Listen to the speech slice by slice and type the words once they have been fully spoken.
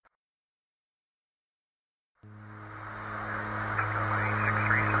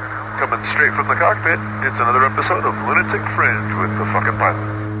coming straight from the cockpit. It's another episode of Lunatic Fringe with the fucking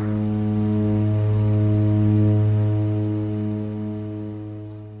pilot.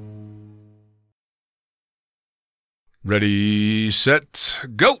 Ready, set,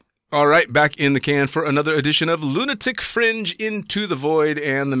 go! All right, back in the can for another edition of Lunatic Fringe Into the Void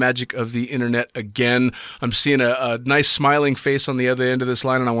and the magic of the internet again. I'm seeing a nice smiling face on the other end of this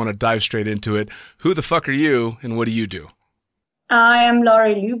line, and I want to dive straight into it. Who the fuck are you, and what do you do? I am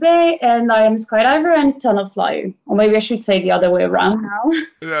Laurie Lube, and I am a skydiver and tunnel flyer. Or maybe I should say the other way around now.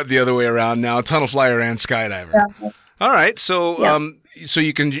 The other way around now, tunnel flyer and skydiver. Yeah. All right, so so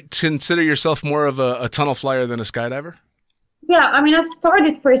you can consider yourself more of a tunnel flyer than a skydiver? Yeah, I mean, I've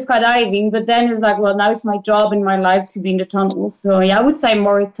started first skydiving, but then it's like, well, now it's my job in my life to be in the tunnels. So, yeah, I would say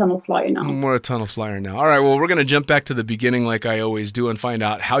more a tunnel flyer now. More a tunnel flyer now. All right, well, we're going to jump back to the beginning like I always do and find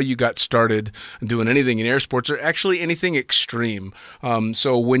out how you got started doing anything in air sports or actually anything extreme.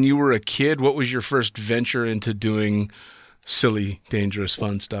 So when you were a kid, what was your first venture into doing silly, dangerous,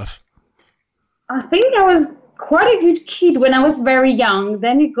 fun stuff? I think I was quite a good kid when I was very young.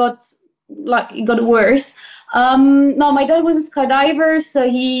 Then it got worse. No, my dad was a skydiver, so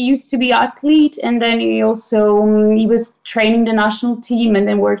he used to be athlete, and then he was training the national team and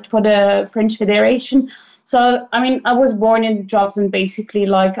then worked for the French Federation. So, I mean, I was born in the drop zone, basically.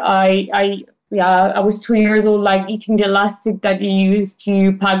 Like, I was 2 years old, like eating the elastic that you used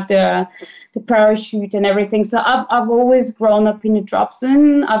to pack the parachute and everything. So I've always grown up in the drop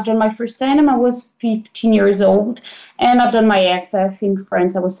zone. I've done my first time. I was 15 years old, and I've done my FF in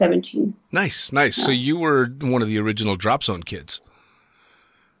France. I was 17. Nice. Yeah. So you were one of the original drop zone kids.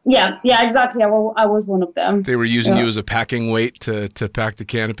 Yeah, exactly. I was one of them. They were using you as a packing weight to pack the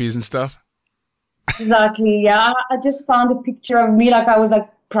canopies and stuff? Exactly, yeah. I just found a picture of me, like I was like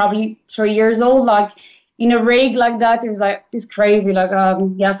probably 3 years old, like in a rig like that. It was like, it's crazy. Like,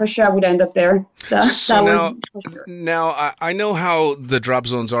 yeah, for sure I would end up there. Now I know how the drop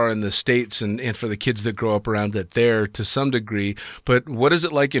zones are in the States and for the kids that grow up around it there to some degree, but what is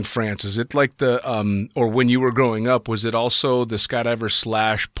it like in France? Is it like the, or when you were growing up, was it also the skydiver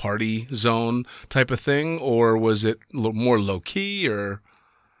 / party zone type of thing, or was it more low key or?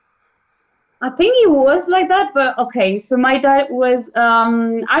 I think it was like that, but okay. So my dad was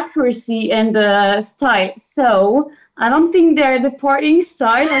accuracy and style. So I don't think they're the partying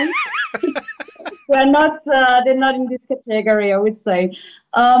style. they're not in this category, I would say.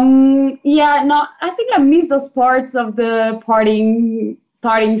 I think I miss those parts of the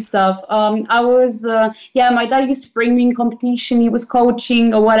partying stuff. My dad used to bring me in competition. He was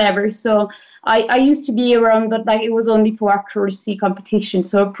coaching or whatever. So I used to be around, but like it was only for accuracy competition.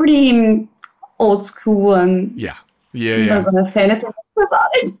 So pretty old school and I'm not gonna say anything about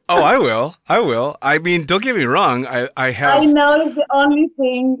it. Oh, I will. I mean, don't get me wrong. I know it's the only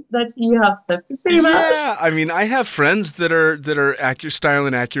thing that you have stuff to say about. Yeah, I mean, I have friends that are accurate style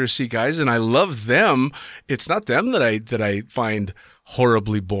and accuracy guys, and I love them. It's not them that I find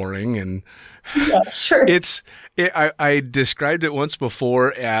horribly boring, and yeah, sure. I described it once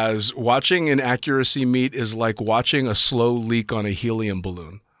before as watching an accuracy meet is like watching a slow leak on a helium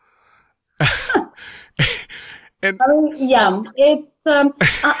balloon. It's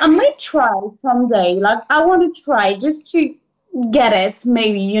I might try someday. Like I want to try just to get it,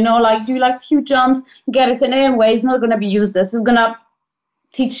 maybe, like do like few jumps, get it, and anyway, it's not gonna be useless. It's gonna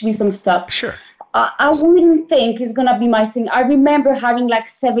teach me some stuff. Sure. I wouldn't think it's gonna be my thing. I remember having like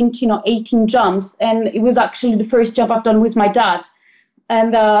 17 or 18 jumps, and it was actually the first jump I've done with my dad.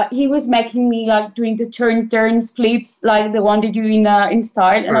 And he was making me like doing the turns, flips, like the one they do in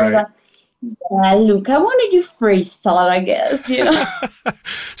style. And I was like, yeah, look, I want to do freestyle, I guess,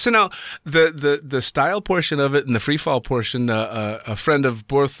 So now the style portion of it and the free fall portion, a friend of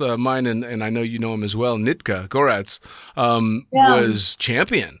both mine and I know you know him as well, Nitka Goratz, was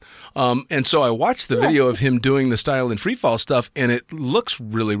champion. And so I watched the video of him doing the style and free fall stuff, and it looks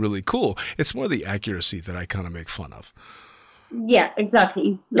really, really cool. It's more the accuracy that I kind of make fun of. Yeah,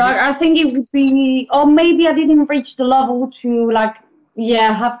 exactly. Like I think it would be, or maybe I didn't reach the level to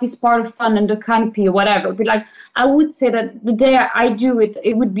have this part of fun and the canopy or whatever. But like I would say that the day I do it,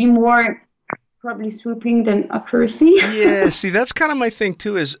 it would be more probably swooping than accuracy. Yeah, see, that's kind of my thing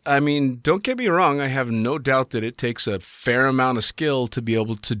too. Is I mean, don't get me wrong. I have no doubt that it takes a fair amount of skill to be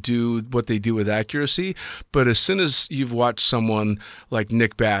able to do what they do with accuracy. But as soon as you've watched someone like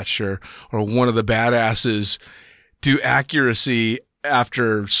Nick Batch or one of the badasses do accuracy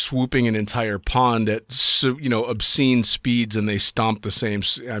after swooping an entire pond at obscene speeds and they stomp the same.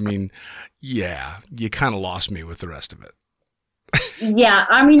 I mean, yeah, you kind of lost me with the rest of it. Yeah,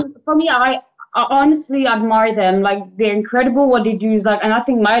 I mean, for me, I honestly admire them. Like, they're incredible what they do is like, and I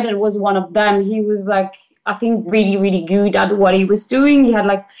think my dad was one of them. He was like, I think really, really good at what he was doing. He had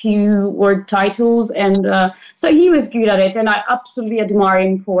like few world titles, and so he was good at it. And I absolutely admire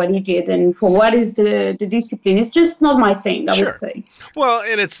him for what he did and for what is the discipline. It's just not my thing, I would say. Well,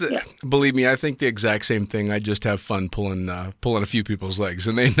 and it's believe me, I think the exact same thing. I just have fun pulling a few people's legs,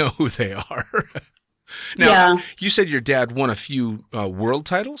 and they know who they are. Now, you said your dad won a few world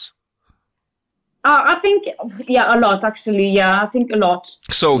titles. I think, a lot actually. Yeah, I think a lot.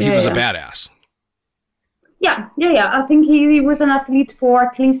 So he was a badass. Yeah. I think he was an athlete for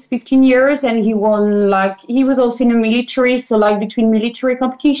at least 15 years, and he won, like, he was also in the military. So, like, between military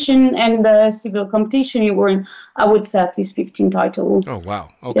competition and civil competition, he won, I would say, at least 15 titles. Oh, wow.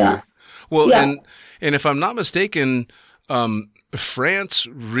 Okay. Yeah. Well, and if I'm not mistaken, France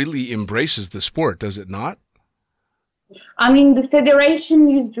really embraces the sport, does it not? I mean, the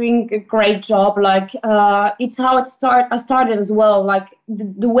federation is doing a great job. Like, it's how I started as well. Like,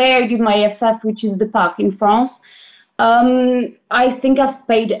 the way I did my FF, which is the PAC in France. I think I've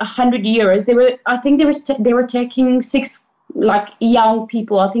paid 100 euros. They were taking 6 like young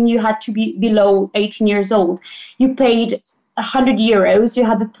people. I think you had to be below 18 years old. You paid 100 euros. You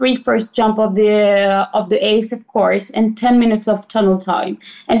had the 3 first jump of the AFF course and 10 minutes of tunnel time.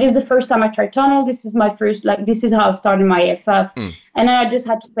 And this is the first time I tried tunnel. This is my first, like, this is how I started my AFF. And then I just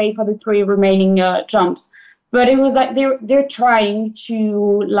had to pay for the 3 remaining jumps. But it was like they're trying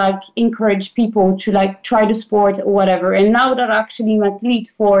to, like, encourage people to, like, try the sport or whatever. And now that I'm actually an athlete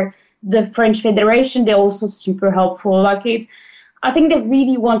for the French Federation, they're also super helpful. Like, I think they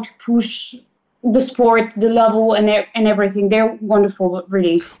really want to push the sport, the level, and everything. They're wonderful,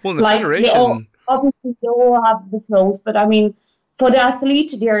 really. Well, the federation, obviously they all have the flaws, but I mean, for the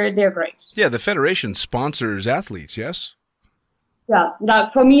athlete, they're great. Yeah, the federation sponsors athletes. Yes. Yeah,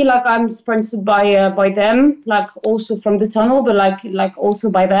 like for me, like, I'm sponsored by them, like, also from the tunnel, but like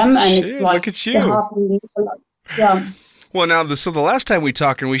also by them, and Shit, it's like, look at you. Yeah. Well, now, so the last time we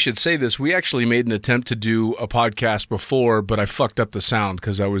talked, and we should say this, we actually made an attempt to do a podcast before, but I fucked up the sound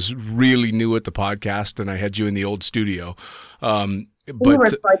because I was really new at the podcast, and I had you in the old studio. We were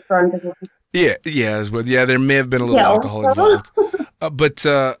quite drunk as well. Yeah, there may have been a little alcohol involved. But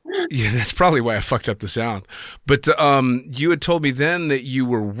that's probably why I fucked up the sound. But you had told me then that you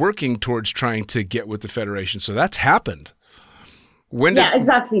were working towards trying to get with the federation, so that's happened.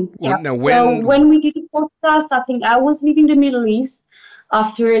 Exactly. Now, so when we did the podcast, I think I was leaving the Middle East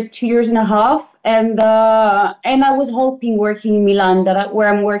after 2 years and a half, and I was hoping working in Milan, where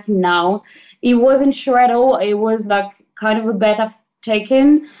I'm working now. It wasn't sure at all. It was like kind of a bet I've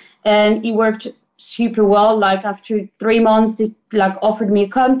taken, and it worked super well. Like, after 3 months, they, like, offered me a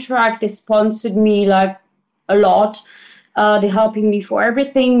contract. They sponsored me, like, a lot. They're helping me for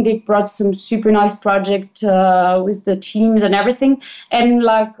everything. They brought some super nice project with the teams and everything. And,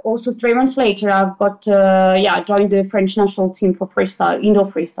 like, also 3 months later, I've got joined the French national team for freestyle, indoor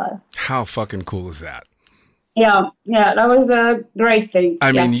freestyle. How fucking cool is that? Yeah, that was a great thing.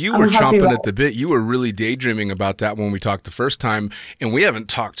 I mean, you were chomping at the bit. You were really daydreaming about that when we talked the first time, and we haven't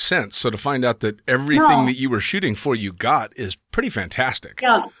talked since. So to find out that everything that you were shooting for you got is pretty fantastic.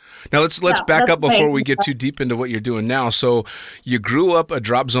 Yeah. Now let's back up before we get too deep into what you're doing now. So you grew up a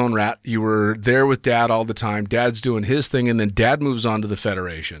drop zone rat. You were there with Dad all the time. Dad's doing his thing, and then Dad moves on to the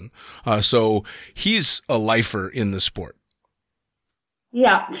federation. So he's a lifer in the sport.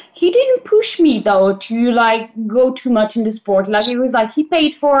 Yeah, he didn't push me though to, like, go too much in the sport. Like, it was like he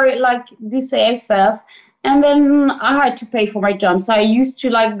paid for, like, this AFF, and then I had to pay for my jumps. I used to,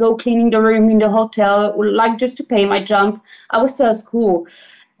 like, go cleaning the room in the hotel, like, just to pay my jump. I was still at school.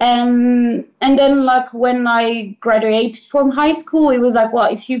 And then, like, when I graduated from high school, it was like, well,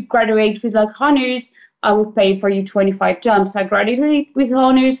 if you graduate with, like, honors, I would pay for you 25 jumps. I graduated with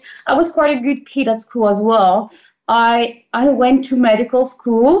honors. I was quite a good kid at school as well. I went to medical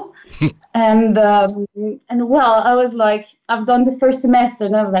school, and well, I was like, I've done the first semester,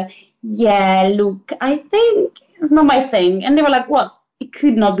 and I was like, yeah, look, I think it's not my thing. And they were like, well, it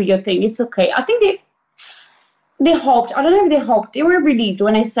could not be your thing. It's okay. I think they hoped. I don't know if they hoped. They were relieved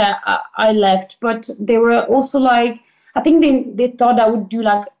when I said I left, but they were also like, I think they thought I would do,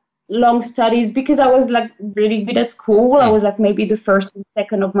 like, long studies because I was, like, really good at school. I was, like, maybe the first and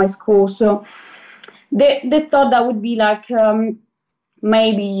second of my school, so they thought that would be, like,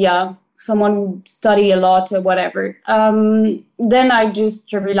 maybe someone would study a lot or whatever. Then I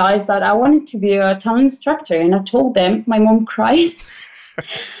just realized that I wanted to be a tunnel instructor, and I told them. My mom cried.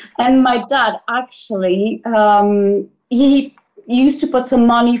 And my dad, actually, he used to put some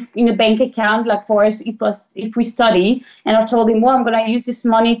money in a bank account, like for us if we study. And I told him, well, I'm going to use this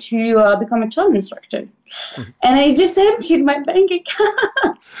money to become a tunnel instructor. And I just emptied my bank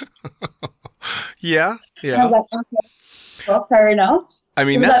account. Yeah. And I was like, okay, well, fair enough. I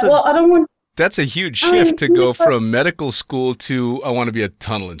mean, I don't want. That's a huge shift to go from medical school to I want to be a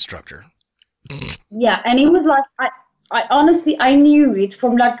tunnel instructor. Yeah, and it was like I honestly I knew it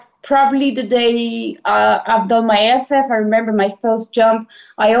from like probably the day I've done my FF. I remember my first jump.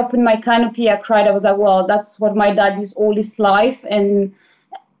 I opened my canopy. I cried. I was like, well, that's what my dad is all his life. And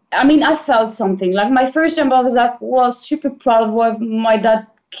I mean, I felt something. Like my first jump, I was like, well, super proud of where my dad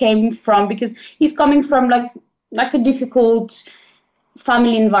came from, because he's coming from like a difficult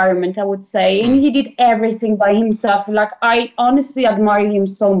family environment, I would say, and he did everything by himself. Like I honestly admire him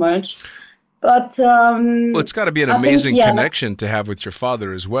so much. But well, it's got to be an amazing connection to have with your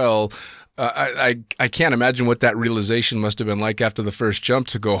father as well. I can't imagine what that realization must have been like after the first jump,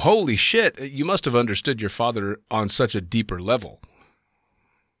 to go, holy shit, you must have understood your father on such a deeper level.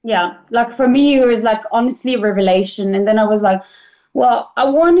 Yeah, like for me, it was like honestly a revelation. And then I was like, well, I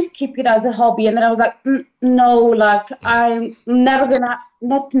want to keep it as a hobby. And then I was like, no, like I'm never gonna,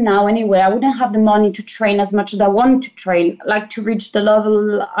 not now anyway. I wouldn't have the money to train as much as I want to train, like to reach the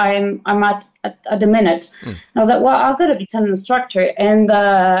level I'm at the minute. And I was like, well, I've got to be tunnel instructor. And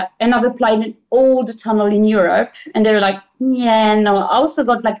I've applied in all the tunnel in Europe. And they were like, yeah, no. I also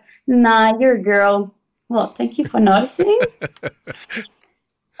got like, nah, you're a girl. Well, thank you for noticing.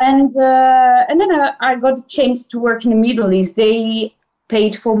 And then I got a chance to work in the Middle East. They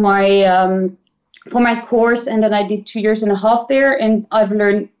paid for my course, and then I did 2.5 years there, and I've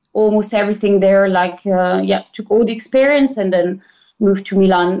learned almost everything there. Like took all the experience, and then moved to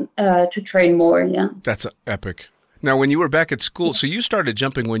Milan to train more. Yeah, that's epic. Now, when you were back at school, so you started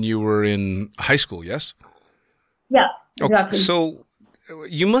jumping when you were in high school, yes? Yeah, exactly. Okay, so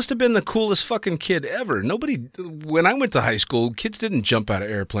you must have been the coolest fucking kid ever. When I went to high school, kids didn't jump out of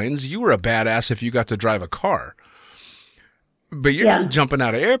airplanes. You were a badass if you got to drive a car. But you're jumping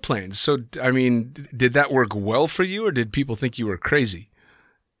out of airplanes. So, I mean, did that work well for you, or did people think you were crazy?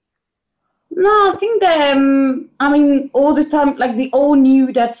 No, I think that, all the time, like, they all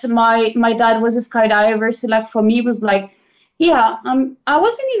knew that my dad was a skydiver. So, like, for me, it was like, yeah, I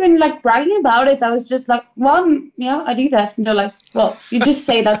wasn't even like bragging about it. I was just like, well, yeah, I do that. And they're like, well, you just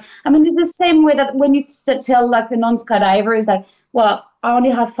say that. I mean, it's the same way that when you tell like a non-skydiver is like, well, I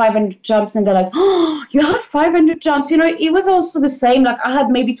only have 500 jumps. And they're like, oh, you have 500 jumps. You know, it was also the same. Like I had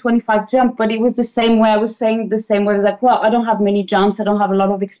maybe 25 jumps, but it was the same way. I was saying the same way. I was like, well, I don't have many jumps. I don't have a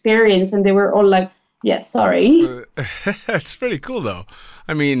lot of experience. And they were all like, yeah, sorry. That's pretty cool, though.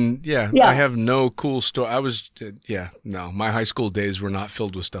 I mean, yeah, I have no cool story. My high school days were not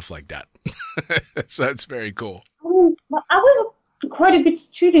filled with stuff like that. So that's very cool. I was quite a good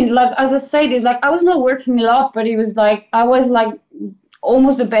student. Like, as I said, it's like I was not working a lot, but it was like I was like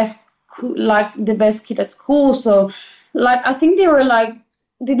almost the best kid at school. So, like, I think they were like,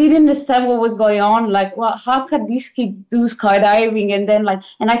 they didn't understand what was going on. Like, well, how could this kid do skydiving? And then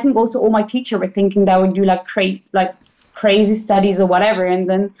and I think also all my teachers were thinking that I would do crazy studies or whatever. And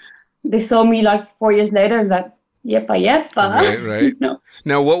then they saw me like 4 years later. I was like, yep. Right. No.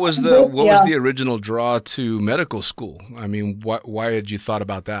 Now, what was the original draw to medical school? I mean, why had you thought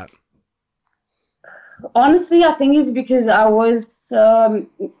about that? Honestly, I think it's because I was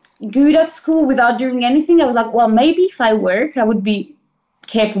good at school without doing anything. I was like, well, maybe if I work, I would be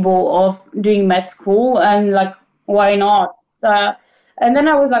capable of doing med school, and like, why not? And then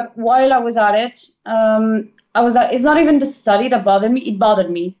I was like, while I was at it, I was like, it's not even the study that bothered me. It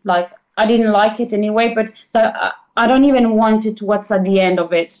bothered me. Like, I didn't like it anyway, but so I don't even want it. What's at the end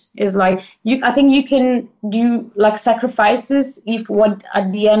of it is like, I think you can do like sacrifices if what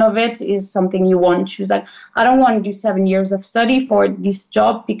at the end of it is something you want to choose. Like, I don't want to do 7 years of study for this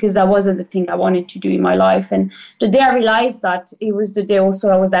job, because that wasn't the thing I wanted to do in my life. And the day I realized that, it was the day also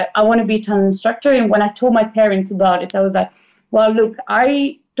I was like, I want to be a tunnel instructor. And when I told my parents about it, I was like, well, look,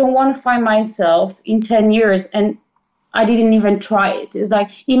 I don't want to find myself in 10 years and I didn't even try it. It's like,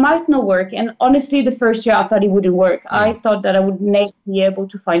 it might not work. And honestly, the first year I thought it wouldn't work. I thought that I would never be able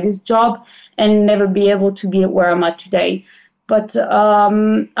to find this job and never be able to be where I'm at today. But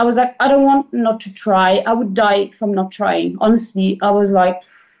I was like, I don't want not to try. I would die from not trying. Honestly, I was like,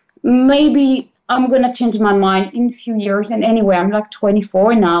 maybe I'm going to change my mind in a few years. And anyway, I'm like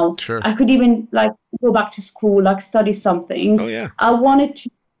 24 now. Sure. I could even like go back to school, like study something. Oh, yeah. I wanted to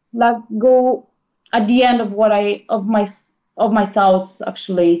like go at the end of of my thoughts,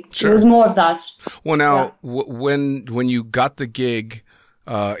 actually. Sure. It was more of that. Well, now, when you got the gig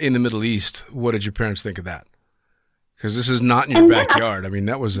in the Middle East, what did your parents think of that? Because this is not in your backyard. I mean,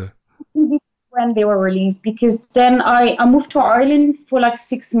 that was a... When they were released, because then I moved to Ireland for like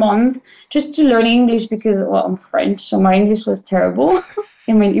 6 months just to learn English because, well, I'm French, so my English was terrible.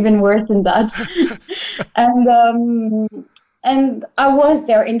 I mean, even worse than that. And I was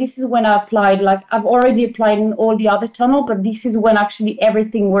there, and this is when I applied. Like, I've already applied in all the other tunnel, but this is when actually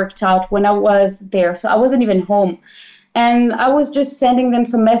everything worked out when I was there. So I wasn't even home. And I was just sending them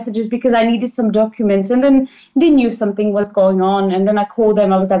some messages because I needed some documents. And then they knew something was going on. And then I called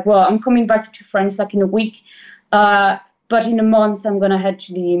them. I was like, well, I'm coming back to France like in a week. But in a month, I'm going to head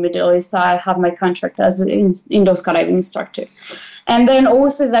to the Middle East. I have my contract as an indoor skydiving instructor. And then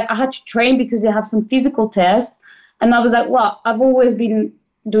also, it's like I had to train because they have some physical tests. And I was like, well, I've always been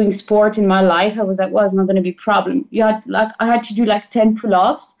doing sport in my life. I was like, well, it's not going to be a problem. I had to do like 10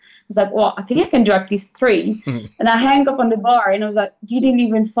 pull-ups. I was like, well, I think I can do at least 3. And I hang up on the bar and I was like, you didn't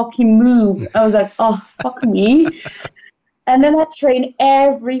even fucking move. I was like, oh, fuck me. And then I trained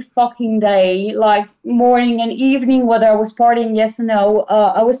every fucking day, like morning and evening, whether I was partying, yes or no.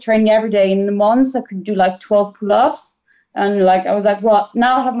 I was training every day. In a month, I could do like 12 pull-ups. And like I was like, well,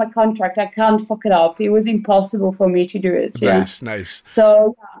 now I have my contract. I can't fuck it up. It was impossible for me to do it. Nice.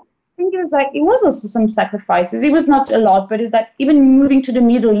 So yeah, I think it was also some sacrifices. It was not a lot, but it's like even moving to the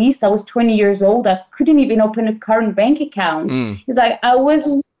Middle East, I was 20 years old. I couldn't even open a current bank account. It's like I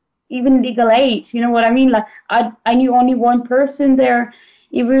wasn't even legal age. You know what I mean? Like I knew only one person there.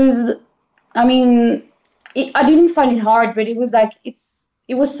 It was, I mean, I didn't find it hard, but it was like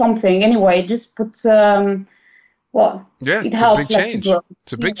it was something anyway. Just put. Well, yeah, it it's helped, a big change.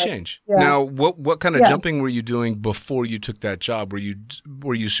 It's a big Yeah. change. Yeah. Now, what kind of jumping were you doing before you took that job?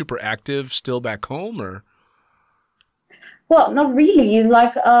 Were you super active still back home, or? Well, not really. It's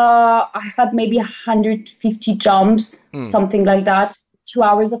like I had maybe 150 jumps, something like that. 2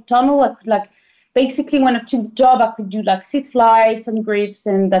 hours of tunnel. I could basically when I took the job, I could do like sit fly, some grips,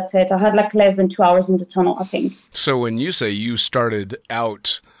 and that's it. I had like less than 2 hours in the tunnel, I think. So when you say you started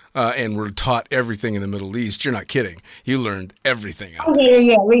out. And were taught everything in the Middle East, you're not kidding. You learned everything out there.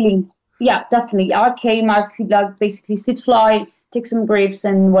 Yeah, really. Yeah, definitely. I could like basically sit fly, take some grips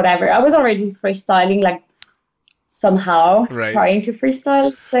and whatever. I was already freestyling, like somehow trying to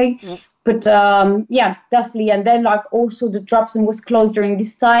freestyle. But yeah, definitely. And then like also the drop zone was closed during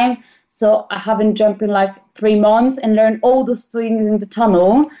this time. So I haven't jumped in like 3 months and learned all those things in the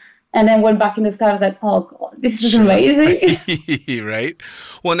tunnel. And then went back in the sky. I was like, "Oh God, this is amazing!" Right.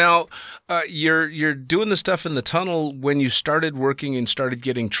 Well, now you're doing the stuff in the tunnel. When you started working and started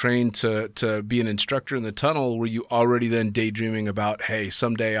getting trained to be an instructor in the tunnel, were you already then daydreaming about, "Hey,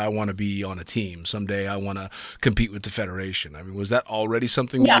 someday I want to be on a team. Someday I want to compete with the federation"? I mean, was that already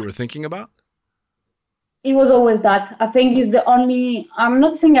something that you were thinking about? It was always that. I think it's the only. I'm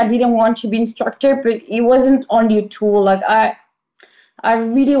not saying I didn't want to be instructor, but it wasn't only a tool. Like I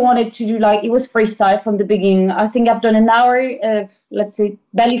really wanted to do it was freestyle from the beginning. I think I've done an hour of, let's say,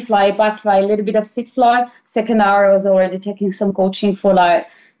 belly fly, back fly, a little bit of sit fly. Second hour, I was already taking some coaching for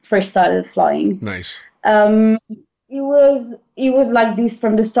freestyle flying. Nice. It was like this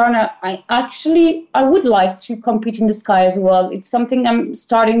from the start. I would like to compete in the sky as well. It's something I'm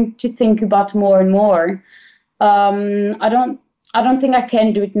starting to think about more and more. I don't think I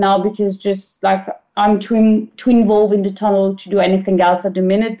can do it now because just like I'm too involved in the tunnel to do anything else at the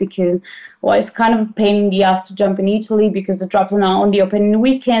minute because, well, it's kind of a pain in the ass to jump in Italy because the drops are now only open in the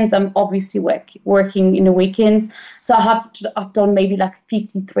weekends. I'm obviously working in the weekends. So I've done maybe like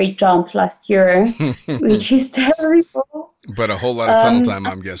 53 jumps last year, which is terrible. But a whole lot of tunnel time,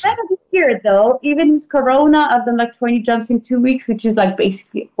 I'm guessing. This year, though, even with Corona, I've done like 20 jumps in 2 weeks, which is like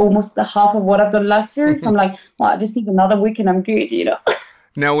basically almost the half of what I've done last year. So I'm like, well, I just need another week and I'm good, you know.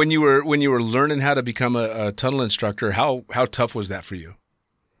 Now, when you were learning how to become a tunnel instructor, how tough was that for you?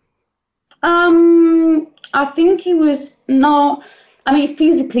 I think it was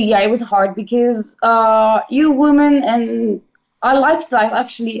physically, yeah, it was hard because you're a woman, and I liked that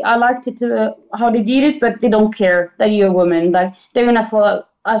actually. I liked it how they did it, but they don't care that you're a woman. Like they're gonna fall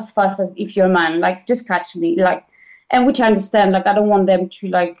as fast as if you're a man. Like just catch me, and which I understand. Like I don't want them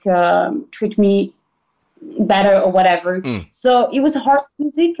to treat me better or whatever. So it was hard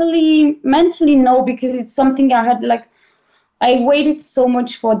physically, mentally no, because it's something I had I waited so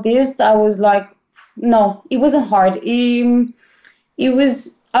much for this. I was like, no, it wasn't hard.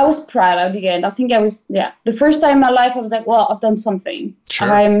 I was proud at the end. I think I was, the first time in my life I was like, well, I've done something.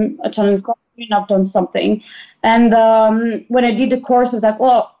 Sure. I'm a talent instructor and I've done something. And when I did the course, I was like,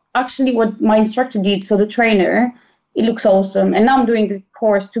 well, actually what my instructor did, so the trainer, it looks awesome. And now I'm doing the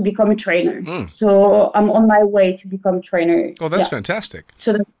course to become a trainer. So I'm on my way to become a trainer. Oh, that's fantastic.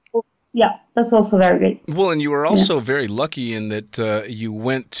 So Yeah, that's also very good. Well, and you were also very lucky in that you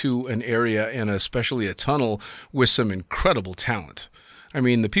went to an area and especially a tunnel with some incredible talent. I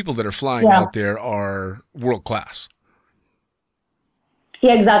mean, the people that are flying Yeah. out there are world class.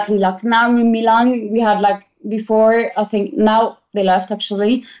 Yeah, exactly. Like now in Milan, we had like before, I think now they left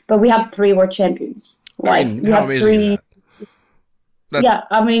actually, but we had three world champions. I Like mean, we how had amazing is three. that? That Yeah,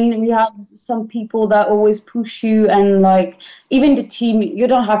 I mean, you have some people that always push you, and like even the team, you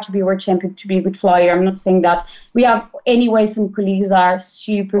don't have to be world champion to be a good flyer. I'm not saying that. We have anyway some colleagues that are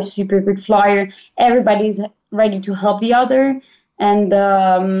super, super good flyer. Everybody's ready to help the other, and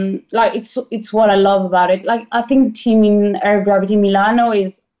like it's what I love about it. Like I think the team in Air Gravity Milano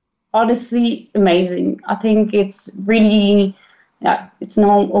is honestly amazing. I think it's really, yeah, it's an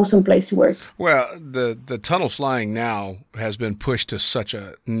awesome place to work. Well, the tunnel flying now has been pushed to such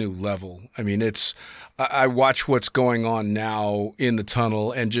a new level. I mean, I watch what's going on now in the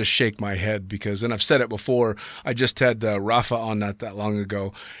tunnel and just shake my head because, and I've said it before, I just had Rafa on not that long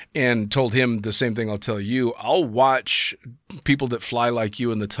ago and told him the same thing I'll tell you. I'll watch people that fly like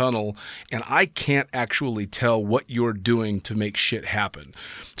you in the tunnel and I can't actually tell what you're doing to make shit happen.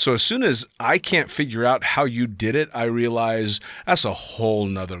 So as soon as I can't figure out how you did it, I realize that's a whole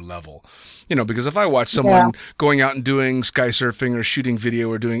nother level. You know, because if I watch someone going out and doing sky surfing or shooting video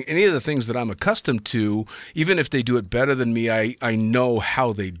or doing any of the things that I'm accustomed to, even if they do it better than me, I know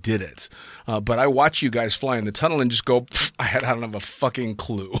how they did it. But I watch you guys fly in the tunnel and just go, I don't have a fucking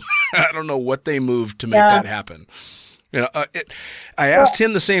clue. I don't know what they moved to make that happen. You know, I asked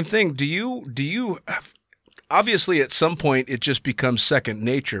him the same thing. Do you obviously at some point it just becomes second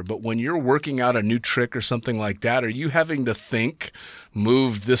nature, but when you're working out a new trick or something like that, are you having to think,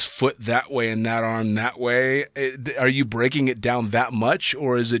 move this foot that way and that arm that way? Are you breaking it down that much,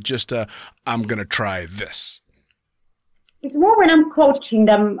 or is it just I'm going to try this? It's more when I'm coaching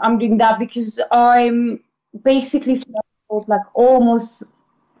them, I'm doing that because I'm basically self-taught, like almost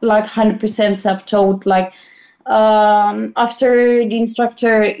like 100% self-taught. Like after the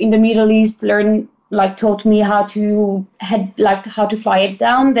instructor in the Middle East taught me how to how to fly it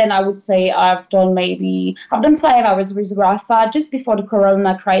down, then I would say I've done 5 hours with Rafa just before the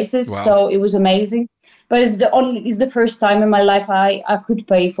Corona crisis. Wow. So it was amazing. But it's the first time in my life I could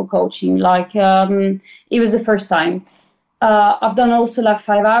pay for coaching. It was the first time. I've done also 5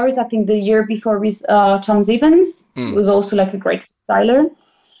 hours. I think the year before with Tom Evans, who was also a great freestyler.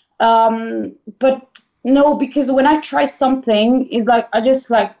 But no, because when I try something, it's I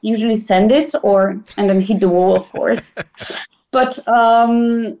just usually send it and then hit the wall, of course. But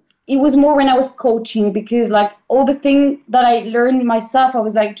it was more when I was coaching because all the things that I learned myself, I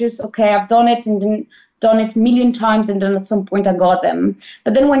was okay, I've done it and then done it a million times and then at some point I got them.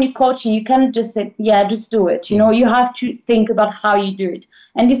 But then when you're coaching, you can't just say, yeah, just do it. You know, you have to think about how you do it.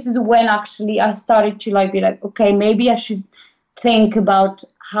 And this is when actually I started to be okay, maybe I should think about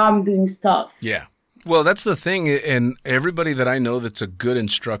how I'm doing stuff. Yeah. Well, that's the thing, and everybody that I know that's a good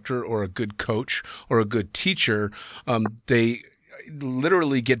instructor or a good coach or a good teacher, they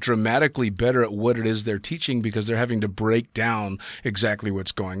literally get dramatically better at what it is they're teaching because they're having to break down exactly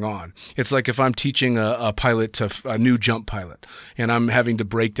what's going on. It's like if I'm teaching a pilot to a new jump pilot and I'm having to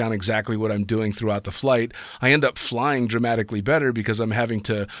break down exactly what I'm doing throughout the flight, I end up flying dramatically better because I'm having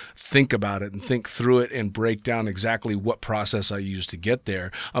to think about it and think through it and break down exactly what process I use to get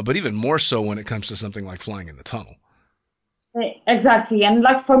there. But even more so when it comes to something like flying in the tunnel. Exactly. And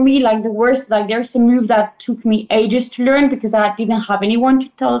for me, the worst, there's a move that took me ages to learn because I didn't have anyone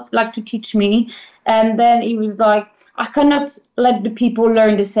to teach me. And then it was I cannot let the people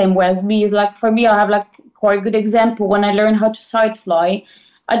learn the same way as me. It's for me, I have quite a good example. When I learned how to side fly,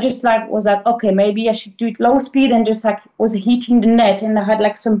 I just was okay, maybe I should do it low speed and just was hitting the net. And I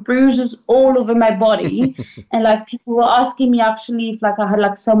had some bruises all over my body. And people were asking me actually if I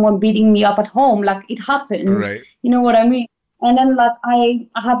had someone beating me up at home, it happened. Right. You know what I mean? And then I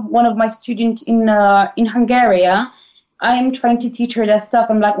have one of my students in Hungary. I am trying to teach her that stuff.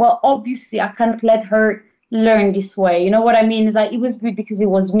 I'm well, obviously I can't let her learn this way. You know what I mean? Is it was good because it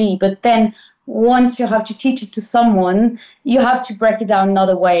was me. But then once you have to teach it to someone, you have to break it down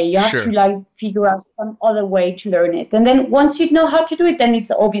another way. You have to figure out some other way to learn it. And then once you know how to do it, then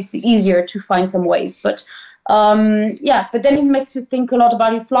it's obviously easier to find some ways. But but then it makes you think a lot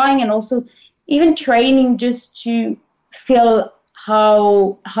about your flying and also even training just to feel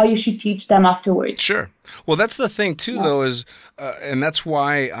how you should teach them afterwards. Sure. Well, that's the thing too, though, is, and that's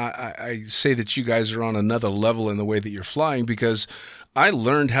why I say that you guys are on another level in the way that you're flying, because I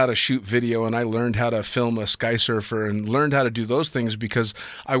learned how to shoot video and I learned how to film a sky surfer and learned how to do those things because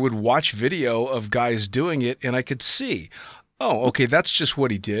I would watch video of guys doing it and I could see, Oh, okay. That's just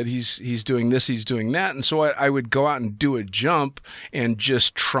what he did. He's doing this, he's doing that. And so I would go out and do a jump and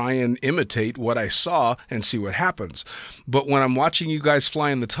just try and imitate what I saw and see what happens. But when I'm watching you guys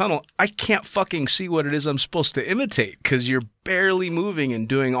fly in the tunnel, I can't fucking see what it is I'm supposed to imitate because you're barely moving and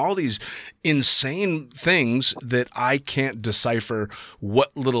doing all these insane things that I can't decipher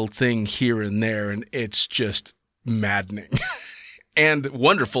what little thing here and there. And it's just maddening. And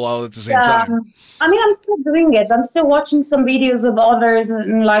wonderful all at the same time. I mean, I'm still doing it. I'm still watching some videos of others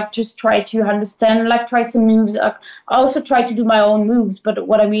and like just try to understand, like try some moves. I also try to do my own moves, but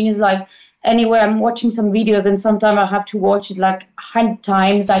what I mean is like anyway, I'm watching some videos and sometimes I have to watch it like 100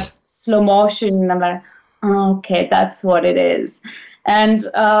 times, like slow motion, and I'm like, oh, okay, that's what it is. And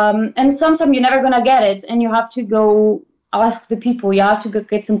sometimes you're never gonna get it, and you have to go ask the people. You have to go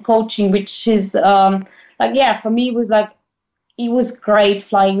get some coaching, which is for me it was like. It was great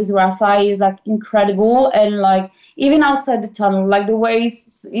flying with Rafa. He's like incredible, and like even outside the tunnel, like the way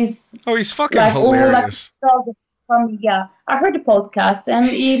is he's fucking like, hilarious. I heard the podcast, and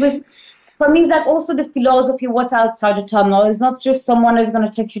it was for me like also the philosophy of what's outside the tunnel. It's not just someone who's going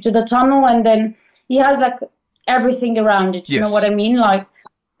to take you to the tunnel, and then he has like everything around it. You know what I mean? Like,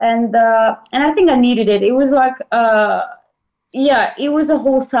 and I think I needed it. It was like it was a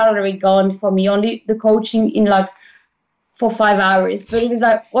whole salary gone for me. Only the coaching in like. For 5 hours, but it was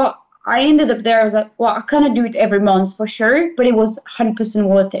like, well, I ended up there. I was like, well, I cannot do it every month for sure, but it was 100%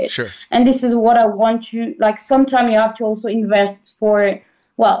 worth it. Sure. And this is what I want to like. Sometimes you have to also invest for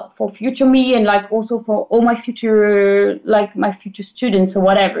future me and like also for all my future students or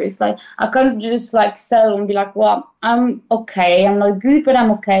whatever. It's like I can't just like settle and be like, well, I'm okay. I'm not good, but I'm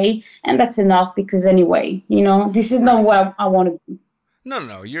okay, and that's enough because anyway, this is not where I want to be.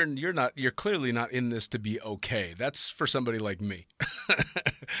 No. You're not. You're clearly not in this to be okay. That's for somebody like me.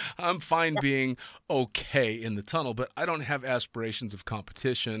 I'm fine being okay in the tunnel, but I don't have aspirations of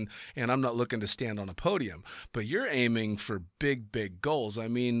competition, and I'm not looking to stand on a podium. But you're aiming for big, big goals. I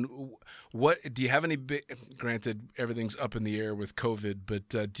mean, what do you have any big? Granted, everything's up in the air with COVID,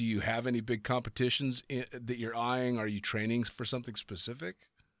 but do you have any big competitions that you're eyeing? Are you training for something specific?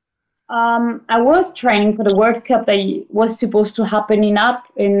 I was training for the World Cup that was supposed to happen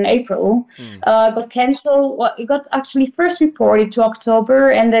in April. Got cancelled. Well, it got actually first reported to October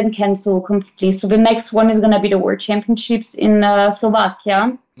and then cancelled completely. So the next one is going to be the World Championships in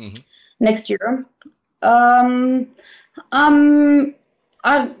Slovakia next year. I'm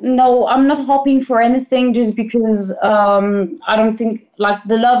not hoping for anything just because I don't think like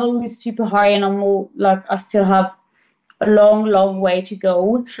the level is super high and I still have a long, long way to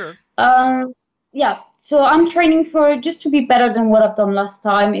go. Sure. So I'm training for just to be better than what I've done last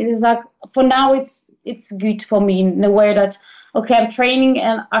time. It is like for now it's good for me in a way that okay, I'm training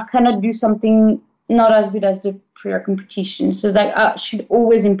and I cannot do something not as good as the prior competition. So that I should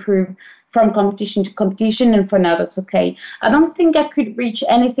always improve from competition to competition, and for now that's okay. I don't think I could reach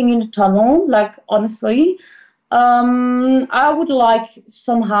anything in the tunnel, like honestly. I would like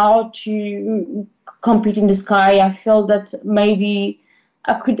somehow to compete in the sky. I feel that maybe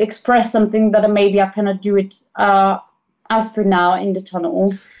I could express something that maybe I cannot do it as per now in the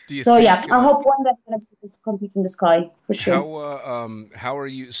tunnel. I hope one day I'm going to compete in the sky for sure. How are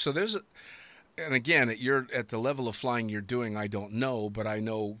you? So and again, you're at the level of flying you're doing. I don't know, but I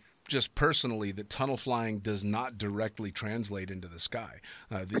know just personally that tunnel flying does not directly translate into the sky.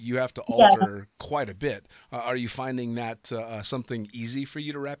 That you have to alter quite a bit. Are you finding that something easy for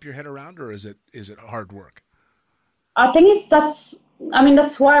you to wrap your head around, or is it hard work? I think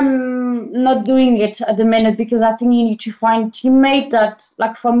that's why I'm not doing it at the minute, because I think you need to find a teammate that,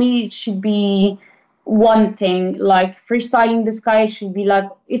 like for me, it should be one thing. Like freestyling the sky should be like,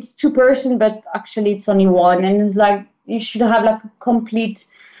 it's 2 person, but actually it's only one. And it's like, you should have like a complete,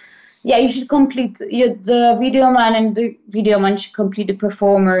 you should complete the video man, and the video man should complete the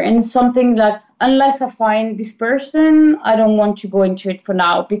performer. And something like, unless I find this person, I don't want to go into it for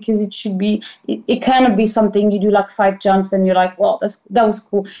now, because it should be, it cannot be something you do like 5 jumps and you're like, well, that was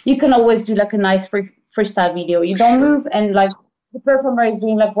cool. You can always do like a nice freestyle video. You don't move, and like the performer is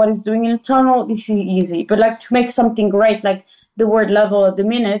doing like what he's doing in the tunnel. This is easy. But like to make something great, like the word level at the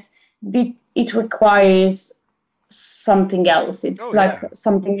minute, it requires something else. It's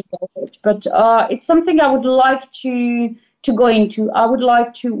something else. But it's something I would like to go into. I would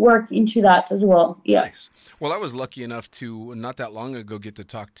like to work into that as well. Yeah. Nice. Well, I was lucky enough to not that long ago get to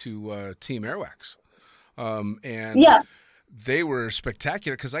talk to Team Airwax. And they were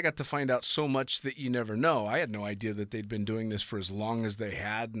spectacular because I got to find out so much that you never know. I had no idea that they'd been doing this for as long as they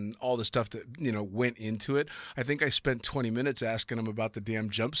had and all the stuff that, went into it. I think I spent 20 minutes asking them about the damn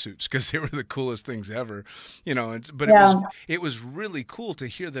jumpsuits because they were the coolest things ever, but it was really cool to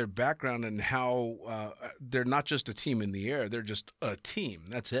hear their background and how they're not just a team in the air. They're just a team.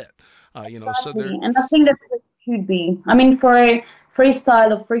 That's it. Exactly. So they're. And I think that's what it should be. I mean, for a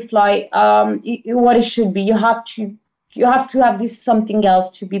freestyle or free fly, what it should be, you have to have this something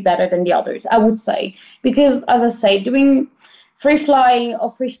else to be better than the others, I would say. Because, as I say, doing free fly or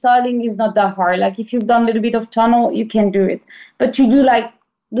freestyling is not that hard. Like, if you've done a little bit of tunnel, you can do it. But to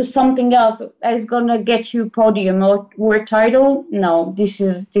do something else that is going to get you a podium or a title, no, this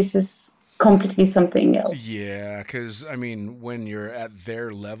is completely something else. Yeah, because, when you're at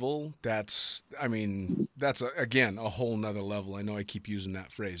their level, that's again, a whole nother level. I know I keep using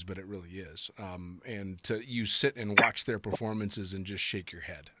that phrase, but it really is. And you sit and watch their performances and just shake your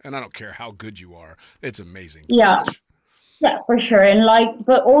head. And I don't care how good you are. It's amazing. Yeah. Yeah, for sure. And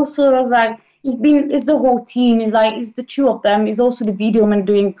but also it's it's the whole team. It's the two of them. It's also the video man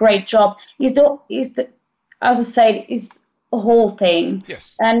doing a great job. It's the as I said, it's a whole thing.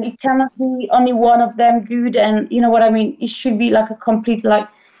 Yes. And it cannot be only one of them good. And you know what I mean? It should be like a complete,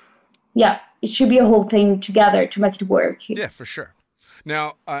 it should be a whole thing together to make it work. Yeah, for sure.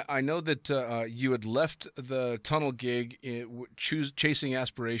 Now, I know that you had left the tunnel gig, chasing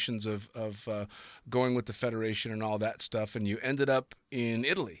aspirations of going with the Federation and all that stuff, and you ended up in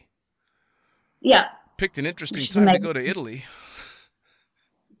Italy. Yeah. Picked an interesting time to go to Italy.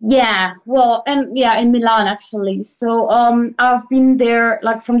 Yeah, well, and in Milan actually. So I've been there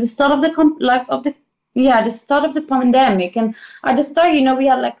from the start of the start of the pandemic, and at the start, we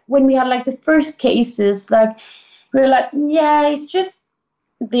had when we had the first cases, we were it's just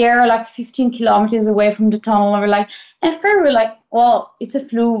there 15 kilometers away from the tunnel, and and first we were well, it's a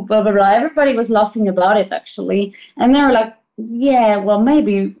flu, blah blah blah. Everybody was laughing about it actually, and they were yeah, well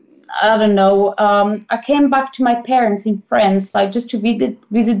maybe. I don't know. I came back to my parents in France, just to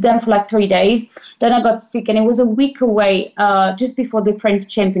visit them for 3 days. Then I got sick, and it was a week away, just before the French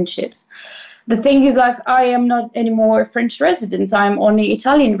Championships. The thing is, I am not anymore a French resident. I'm only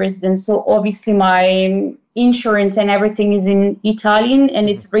Italian resident. So obviously my insurance and everything is in Italian, and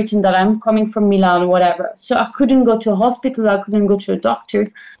it's written that I'm coming from Milan, whatever. So I couldn't go to a hospital. I couldn't go to a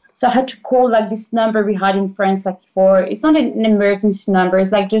doctor. So I had to call this number we had in France for, it's not an emergency number. It's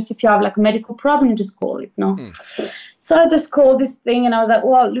just if you have a medical problem, just call it, So I just called this thing, and I was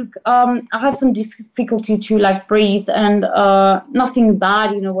well, look, I have some difficulty to breathe, and nothing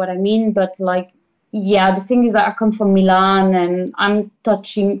bad, you know what I mean? But the thing is that I come from Milan, and I'm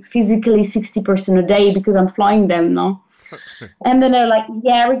touching physically 60% a day because I'm flying them, And then they're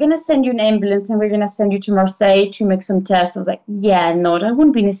we're going to send you an ambulance, and we're going to send you to Marseille to make some tests. I was no, that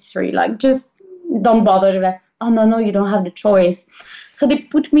wouldn't be necessary. Just don't bother. They're oh, no, you don't have the choice. So they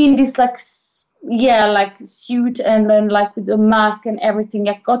put me in this suit, and then with the mask and everything.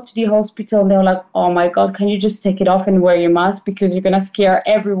 I got to the hospital, and they were oh my God, can you just take it off and wear your mask because you're going to scare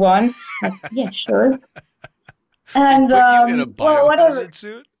everyone? Yeah, sure. And put you in a biohazard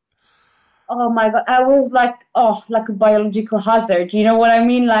suit? Oh my God, I was like a biological hazard. You know what I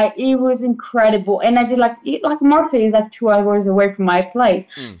mean? It was incredible. And I did Marseille is 2 hours away from my place.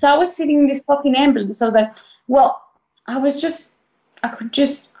 So I was sitting in this fucking ambulance. I was I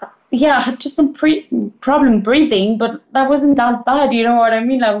had just some problem breathing, but that wasn't that bad. You know what I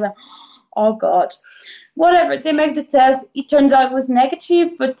mean? I was oh God, whatever. They make the test. It turns out it was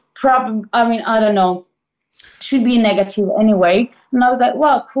negative, but I don't know. Should be negative anyway. And I was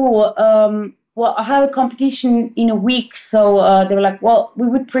well, cool. Well, I have a competition in a week. So they were well, we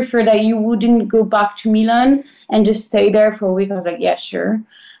would prefer that you wouldn't go back to Milan and just stay there for a week. I was yeah, sure.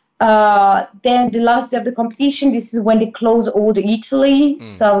 Then the last day of the competition, this is when they close all the Italy.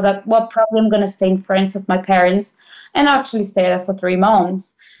 So I was well, probably I'm going to stay in France with my parents and actually stay there for 3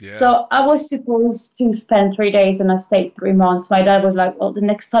 months. Yeah. So I was supposed to spend 3 days, and I stayed 3 months. My dad was well, the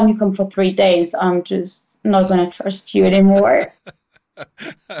next time you come for 3 days, I'm just not going to trust you anymore.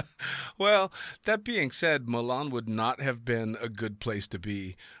 Well, that being said, Milan would not have been a good place to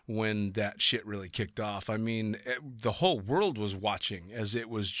be when that shit really kicked off. The whole world was watching as it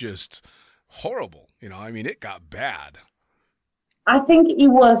was just horrible. It got bad. I think it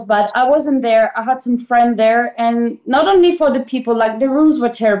was, but I wasn't there. I had some friend there, and not only for the people, the rules were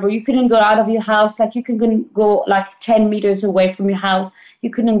terrible. You couldn't go out of your house. You couldn't go 10 meters away from your house.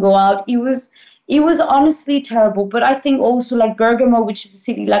 You couldn't go out. It was honestly terrible. But I think also Bergamo, which is a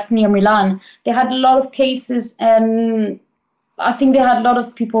city near Milan, they had a lot of cases, and I think they had a lot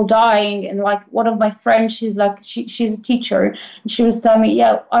of people dying, and like one of my friends, she's a teacher, and she was telling me,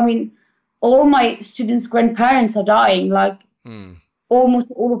 yeah, I mean, all my students' grandparents are dying, like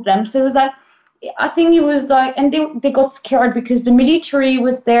almost all of them. So it was like, I think it was like, and they got scared because the military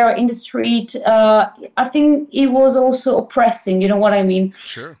was there in the street. I think it was also oppressing, you know what I mean?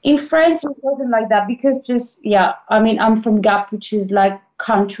 Sure. In France, it wasn't like that because I mean, I'm from Gap, which is like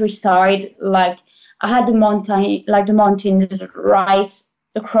countryside. Like I had the mountains right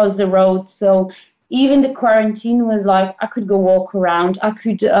across the road. So even the quarantine was like, I could go walk around. I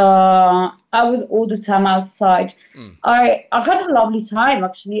was all the time outside. I had a lovely time,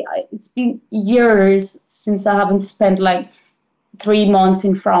 actually. It's been years since I haven't spent like 3 months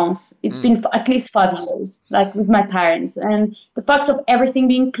in France. It's been at least 5 years, like with my parents. And the fact of everything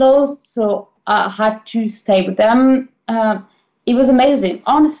being closed, so I had to stay with them. It was amazing.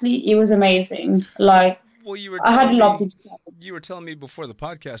 Honestly, it was amazing. Like, well, I had loved it. You were telling me before the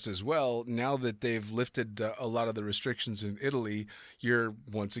podcast as well, now that they've lifted a lot of the restrictions in Italy, you're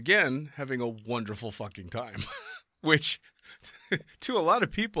once again having a wonderful fucking time, which to a lot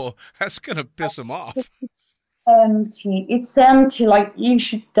of people, that's going to piss them off. Empty. It's empty. Like, you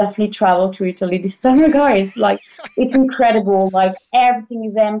should definitely travel to Italy this summer, guys. Like, it's incredible. Like, everything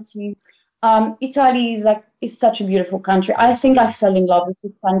is empty. Italy is such a beautiful country. I think I fell in love with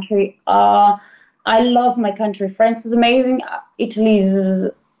this country. I love my country. France is amazing. Italy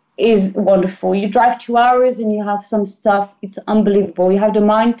is wonderful. You drive 2 hours and you have some stuff. It's unbelievable. You have the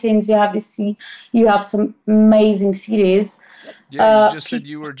mountains, you have the sea, you have some amazing cities. Yeah, you just said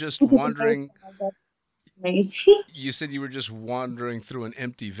you were just wandering. Amazing. You said you were just wandering through an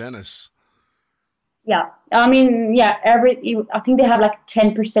empty Venice. Yeah, I mean, yeah. I think they have like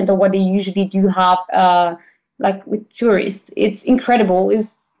 10% of what they usually do have, like with tourists. It's incredible.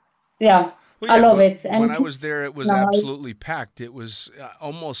 Yeah. Well, yeah, I love it. And when I was there, it was absolutely packed. It was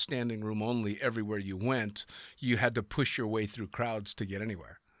almost standing room only everywhere you went. You had to push your way through crowds to get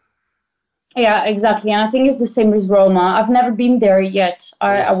anywhere. Yeah, exactly. And I think it's the same with Roma. I've never been there yet.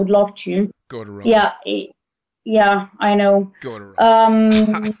 I would love to. Go to Rome. Yeah, I know. Go to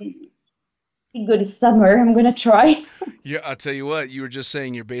Rome. Go this summer. I'm going to try. Yeah, I'll tell you what. You were just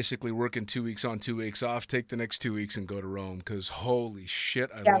saying you're basically working 2 weeks on, 2 weeks off. Take the next 2 weeks and go to Rome because holy shit,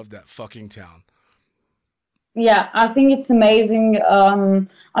 I love that fucking town. Yeah, I think it's amazing.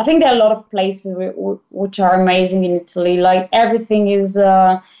 I think there are a lot of places which are amazing in Italy. Like everything is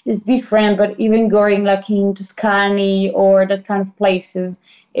different, but even going like in Tuscany or that kind of places,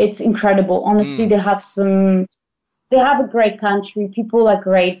 it's incredible. Honestly, they have a great country. People are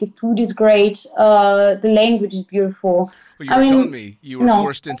great. The food is great. The language is beautiful. Well, you were telling me you were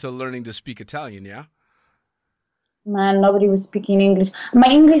forced into learning to speak Italian, yeah? Man, nobody was speaking English. My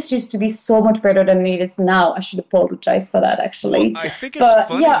English used to be so much better than it is now. I should apologize for that, actually. Well, I think it's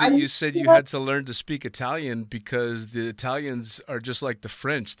funny that you said you had to learn to speak Italian because the Italians are just like the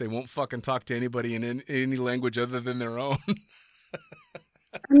French. They won't fucking talk to anybody in any language other than their own.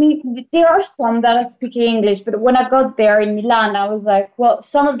 I mean, there are some that are speaking English, but when I got there in Milan, I was like, well,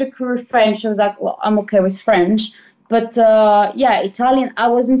 some of the crew were French. I was like, well, I'm okay with French. But Italian, I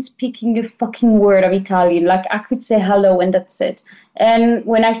wasn't speaking a fucking word of Italian. Like, I could say hello and that's it. And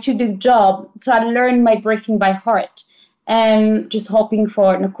when I took the job, so I learned my briefing by heart and just hoping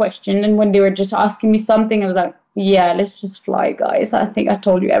for a question. And when they were just asking me something, I was like, yeah, let's just fly, guys. I think I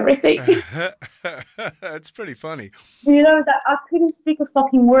told you everything. That's pretty funny. You know, that I couldn't speak a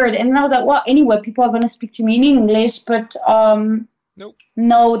fucking word. And I was like, well, anyway, people are going to speak to me in English. But nope.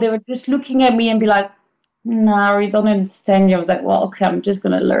 No, they were just looking at me and be like, no, we don't understand you. I was like, well, okay, I'm just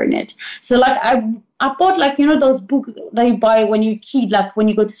going to learn it. So, like, I bought, like, you know, those books that you buy when you're a kid, like, when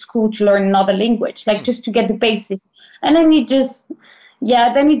you go to school to learn another language, like, just to get the basic. And then it just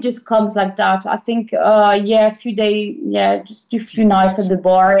comes like that. I think, a few days, just a few nights at the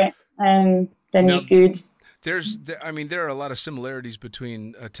bar, and then you're good. There are a lot of similarities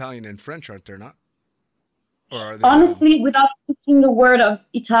between Italian and French, aren't there not? Honestly, without speaking a word of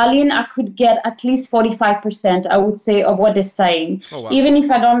Italian, I could get at least 45%, I would say, of what they're saying. Oh, wow. Even if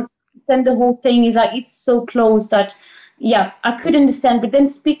I don't understand the whole thing, is like it's so close that, I could understand. But then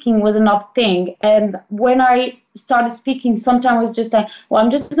speaking was another thing. And when I started speaking, sometimes I was just like, well, I'm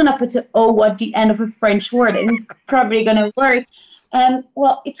just going to put an O at the end of a French word, and it's probably going to work. And,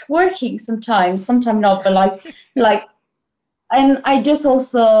 well, it's working sometimes not. But, like, and I just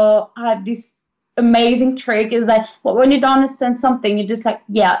also had this amazing trick is like, well, when you don't understand something, you just like,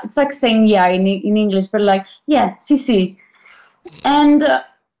 it's like saying in English, but like, si. And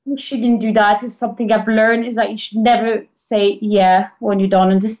you shouldn't do that. It's something I've learned is that you should never say yeah when you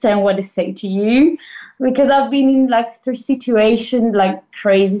don't understand what they say to you. Because I've been in like through situation, like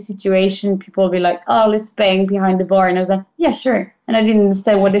crazy situation, people will be like, oh, let's bang behind the bar. And I was like, yeah, sure. And I didn't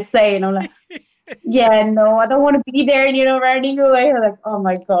understand what they say. And I'm like, yeah, no, I don't want to be there. And, running away. I'm like, oh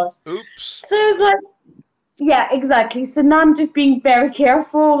my God. Oops. So it was like, yeah, exactly. So now I'm just being very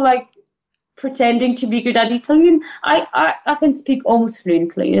careful, like pretending to be good at Italian. I can speak almost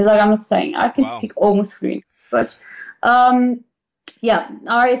fluently. It's like, I'm not saying I can speak almost fluently, but yeah,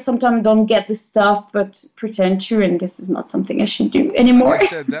 I sometimes don't get the stuff, but pretend to, and this is not something I should do anymore.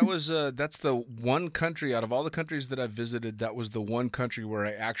 Like I said, that's the one country out of all the countries that I've visited, that was the one country where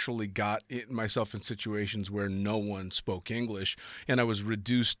I actually got myself in situations where no one spoke English, and I was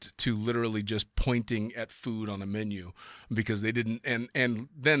reduced to literally just pointing at food on a menu because they didn't, and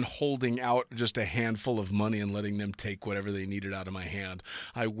then holding out just a handful of money and letting them take whatever they needed out of my hand.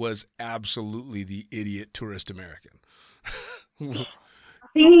 I was absolutely the idiot tourist American. I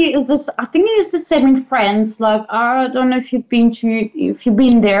think it is the same in France. Like, I don't know if you've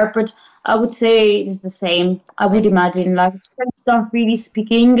been there, but I would say it's the same. I would imagine, like, French don't really speak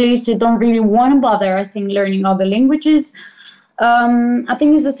English. They don't really want to bother, I think, learning other languages. I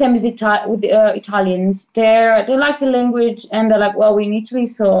think it's the same as with Italians. They like the language, and they're like, well, we need to be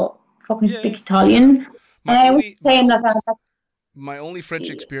so fucking speak Italian. And I would say my only French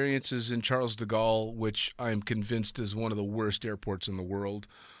experience is in Charles de Gaulle, which I'm convinced is one of the worst airports in the world.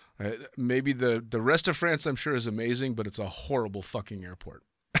 Maybe the rest of France, I'm sure, is amazing, but it's a horrible fucking airport.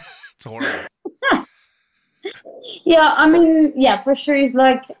 It's horrible. Yeah, I mean, yeah, for sure. It's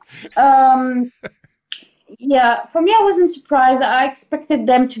like, yeah, for me, I wasn't surprised. I expected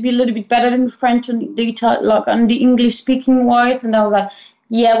them to be a little bit better than the French on the English speaking wise, and I was like,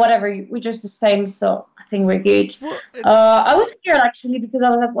 yeah, whatever, we're just the same, so I think we're good. I was scared, actually, because I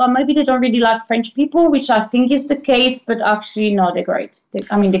was like, well, maybe they don't really like French people, which I think is the case, but actually, no, they're great.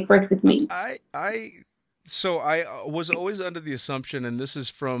 They're great with me. So I was always under the assumption, and this is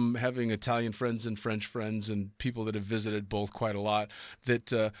from having Italian friends and French friends and people that have visited both quite a lot, that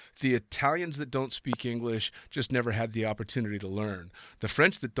the Italians that don't speak English just never had the opportunity to learn. The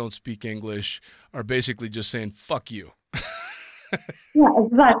French that don't speak English are basically just saying, fuck you. Yeah,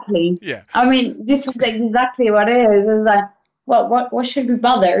 exactly. Yeah. I mean, this is exactly what it is. It's like, well, what should we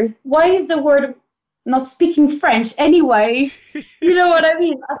bother? Why is the word not speaking French anyway? You know what I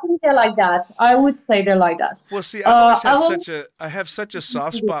mean? I think they're like that. I would say they're like that. Well, see, I have such a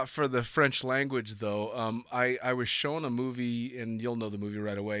soft spot for the French language, though. I was shown a movie, and you'll know the movie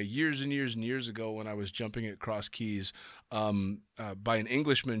right away, years and years and years ago when I was jumping at Cross Keys, by an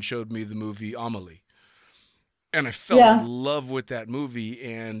Englishman showed me the movie Amélie. And I fell in love with that movie,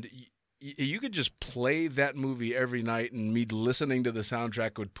 and you could just play that movie every night, and me listening to the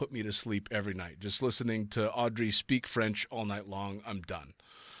soundtrack would put me to sleep every night. Just listening to Audrey speak French all night long, I'm done.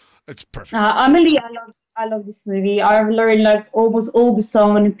 It's perfect. Amélie, I love this movie. I've learned like almost all the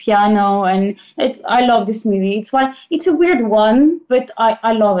song on the piano, and I love this movie. It's like, it's a weird one, but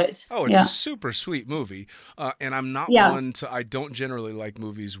I love it. Oh, it's a super sweet movie. And I'm not I don't generally like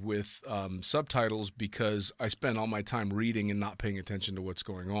movies with subtitles because I spend all my time reading and not paying attention to what's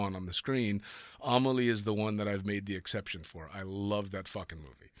going on the screen. Amélie is the one that I've made the exception for. I love that fucking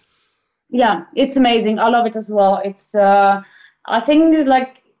movie. Yeah, it's amazing. I love it as well. It's, I think it's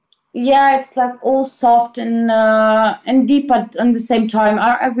like, it's like all soft and deep at the same time.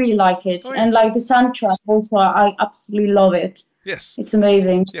 I really like it. Oh, yeah. And like the soundtrack also, I absolutely love it. Yes. It's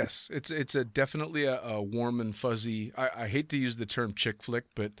amazing. Yes. It's definitely a warm and fuzzy, I hate to use the term chick flick,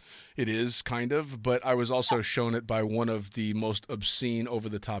 but it is kind of, but I was also shown it by one of the most obscene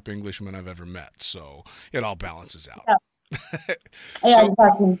over-the-top Englishmen I've ever met. So it all balances out. Yeah.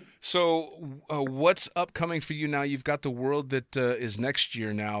 Exactly. So what's upcoming for you now? You've got the World that is next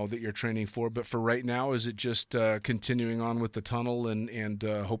year now that you're training for, but for right now, is it just continuing on with the tunnel and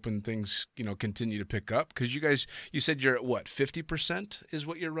hoping things continue to pick up? Because you said you're at what, 50% is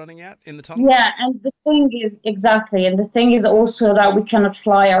what you're running at in the tunnel? Yeah, and the thing is also that we cannot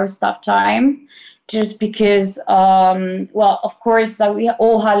fly our staff time. Just because, of course, that we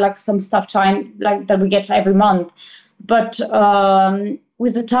all had like some staff time like that we get every month. But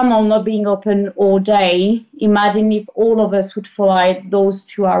with the tunnel not being open all day, imagine if all of us would fly those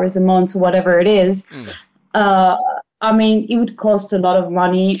 2 hours a month or whatever it is. I mean, it would cost a lot of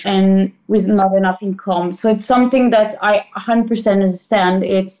money and with not enough income. So it's something that I 100% understand.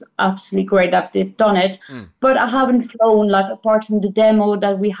 It's absolutely great that they've done it. But I haven't flown, like apart from the demo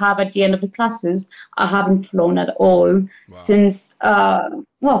that we have at the end of the classes, I haven't flown at all since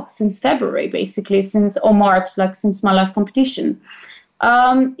February, basically, or March, like since my last competition.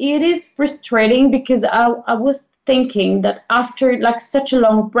 It is frustrating because I was thinking that after like such a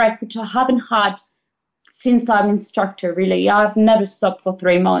long break, which I haven't had since I'm instructor, really, I've never stopped for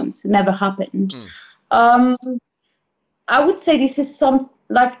 3 months. It never happened. Um, I would say this is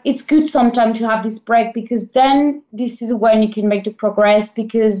it's good sometimes to have this break because then this is when you can make the progress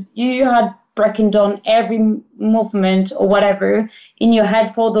because you had breaking down every movement or whatever in your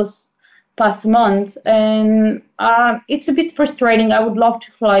head for those past months, and it's a bit frustrating. I would love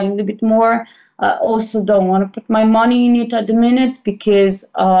to fly a little bit more. I also don't want to put my money in it at the minute because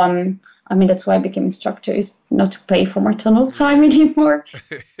that's why I became instructor, is not to pay for my tunnel time anymore.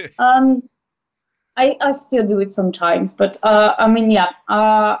 I still do it sometimes, but I'm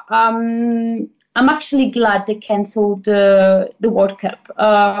actually glad they cancelled the World Cup,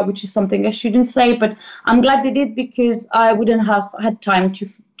 which is something I shouldn't say, but I'm glad they did because I wouldn't have had time to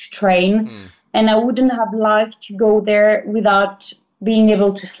train, and I wouldn't have liked to go there without being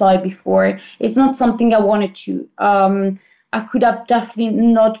able to fly before. It's not something I wanted to. I could have definitely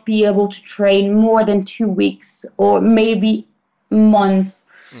not be able to train more than 2 weeks or maybe months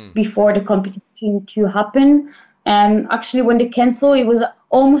before the competition to happen. And actually, when they cancel, it was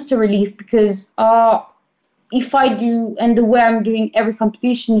almost a relief because if I do, and the way I'm doing every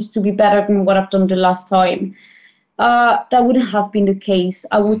competition is to be better than what I've done the last time, that wouldn't have been the case,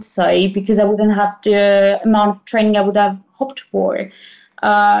 I would say, because I wouldn't have the amount of training I would have hoped for.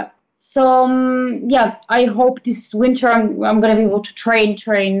 I hope this winter I'm going to be able to train,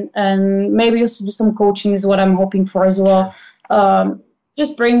 and maybe also do some coaching is what I'm hoping for as well. Sure.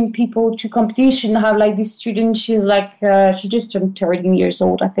 Just bring people to competition. Have like this student. She's like she just turned 13 years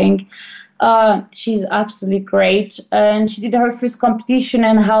old, I think. She's absolutely great, and she did her first competition,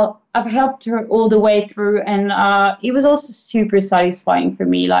 and how I've helped her all the way through, and it was also super satisfying for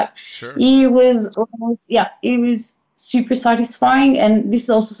me. Like, sure. It was super satisfying, and this is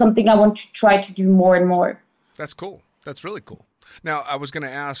also something I want to try to do more and more. That's cool. That's really cool. Now, I was going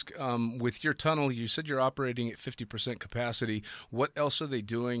to ask, with your tunnel, you said you're operating at 50% capacity. What else are they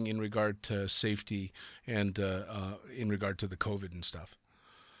doing in regard to safety and in regard to the COVID and stuff?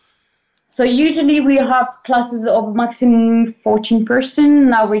 So usually we have classes of maximum 14 person.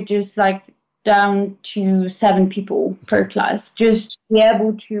 Now we're just like down to 7 people per class, just to be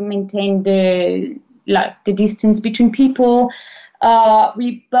able to maintain the distance between people.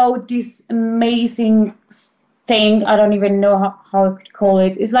 We bought this amazing thing. I don't even know how I could call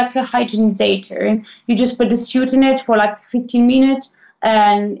it. It's like a hygienizer. You just put the suit in it for like 15 minutes,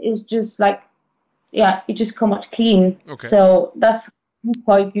 and it's just like, it just come out clean. Okay. So that's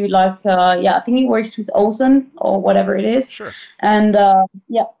quite good. Like, I think it works with ozone or whatever it is. Sure. And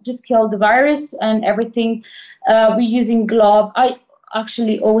just kill the virus and everything. We're using glove. I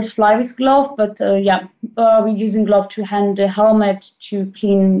actually always fly with glove, but we're using glove to hand the helmet to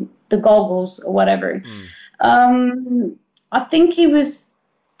clean the goggles or whatever. I think it was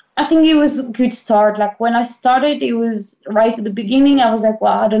a good start. Like when I started, it was right at the beginning. I was like,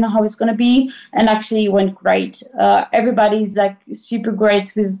 well, I don't know how it's going to be. And actually it went great. Everybody's like super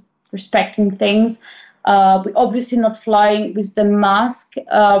great with respecting things. We obviously not flying with the mask.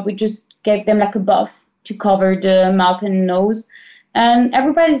 We just gave them like a buff to cover the mouth and nose. And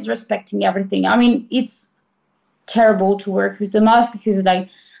everybody's respecting everything. I mean, it's terrible to work with the mask because it's like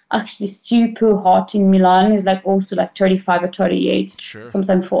actually super hot in Milan. It's like also like 35 or 38, sure.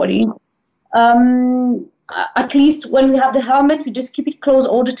 Sometimes 40. At least when we have the helmet, we just keep it closed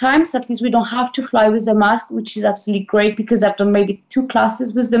all the time. So at least we don't have to fly with the mask, which is absolutely great because I've done maybe 2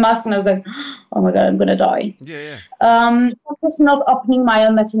 classes with the mask and I was like, oh my God, I'm going to die. I'm not opening my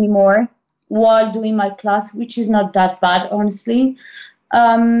helmet anymore while doing my class, which is not that bad, honestly.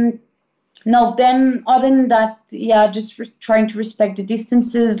 No, then other than that, just trying to respect the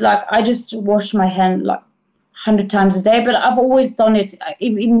distances. Like I just wash my hand like 100 times a day, but I've always done it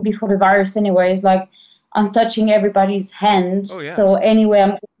even before the virus. Anyways, like I'm touching everybody's hand. Oh, yeah. So anyway,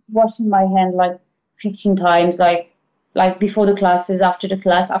 I'm washing my hand like 15 times, like before the classes, after the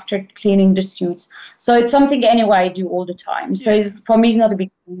class, after cleaning the suits. So it's something anyway I do all the time. So for me, it's not a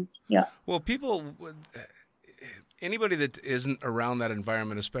big thing. Yeah. Well, anybody that isn't around that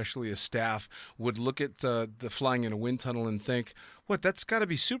environment, especially a staff, would look at the flying in a wind tunnel and think, what, that's got to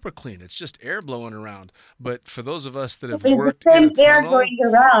be super clean. It's just air blowing around. But for those of us that have worked in a tunnel, air going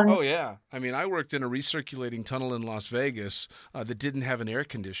around. Oh, yeah. I mean, I worked in a recirculating tunnel in Las Vegas that didn't have an air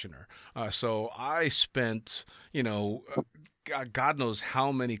conditioner. So I spent, God knows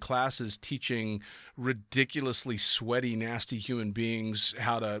how many classes teaching ridiculously sweaty, nasty human beings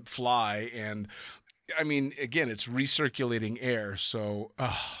how to fly. And I mean, again, it's recirculating air. So,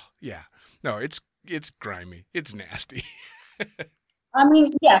 no, it's grimy. It's nasty. I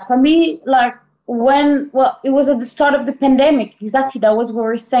mean, yeah, for me, like it was at the start of the pandemic, exactly that was what we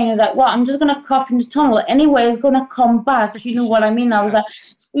were saying. Is like, well, I'm just gonna cough in the tunnel anyway, it's gonna come back. You know what I mean? I was Yeah. like,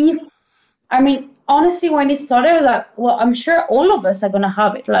 if I mean, honestly, when it started, I was like, well, I'm sure all of us are gonna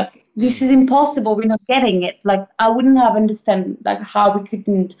have it. Like, this Mm. is impossible. We're not getting it. Like, I wouldn't have understand like how we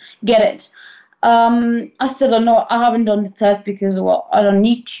couldn't get it. I still don't know. I haven't done the test because, well, I don't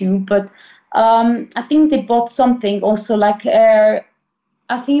need to. But I think they bought something also like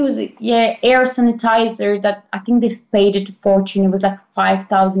I think it was air sanitizer that I think they've paid it a fortune. It was like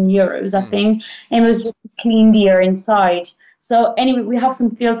 5,000 euros, I Mm. think, and it was just to clean the air inside. So anyway, we have some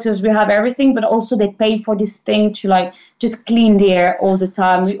filters, we have everything, but also they pay for this thing to like just clean the air all the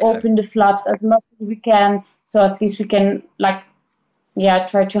time. That's We good. open the flaps as much as we can, so at least we can like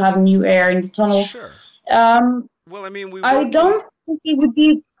try to have new air in the tunnel. Sure. Um, Well, I mean, we I work in. don't think it would be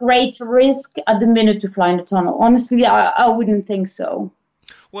a great risk at the minute to fly in the tunnel. Honestly, I wouldn't think so.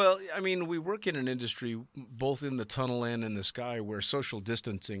 Well, I mean, we work in an industry, both in the tunnel and in the sky, where social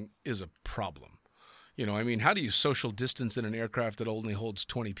distancing is a problem. I mean, how do you social distance in an aircraft that only holds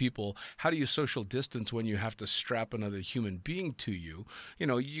 20 people? How do you social distance when you have to strap another human being to you?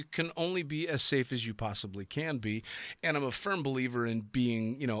 You can only be as safe as you possibly can be. And I'm a firm believer in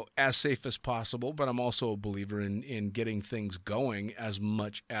being, as safe as possible, but I'm also a believer in getting things going as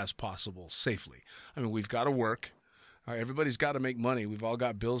much as possible safely. I mean, we've got to work. Everybody's got to make money. We've all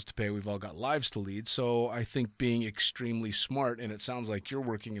got bills to pay. We've all got lives to lead. So I think being extremely smart, and it sounds like you're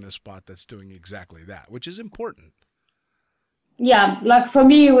working in a spot that's doing exactly that, which is important. Yeah, like for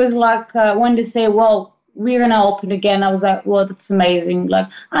me, it was like when they say, "Well, we're gonna open again," I was like, "Well, that's amazing!" Like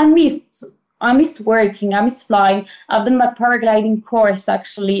I missed working, I missed flying. I've done my paragliding course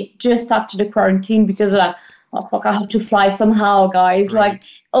actually just after the quarantine because oh fuck, I have to fly somehow, guys. Like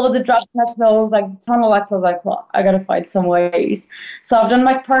Right. all the drop nationals, like the tunnel, like I was like, well, I gotta find some ways. So I've done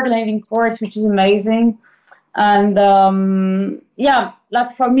my paragliding course, which is amazing. And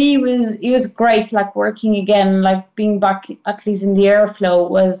like for me it was great, like working again, like being back at least in the airflow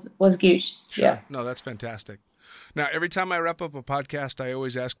was good. Yeah. Sure. No, that's fantastic. Now, every time I wrap up a podcast, I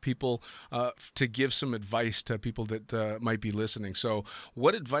always ask people to give some advice to people that might be listening. So,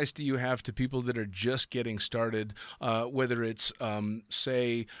 what advice do you have to people that are just getting started, whether it's,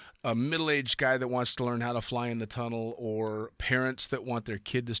 say, a middle-aged guy that wants to learn how to fly in the tunnel, or parents that want their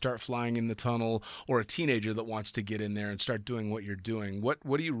kid to start flying in the tunnel, or a teenager that wants to get in there and start doing what you're doing? What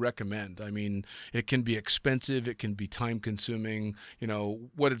do you recommend? I mean, it can be expensive, it can be time-consuming.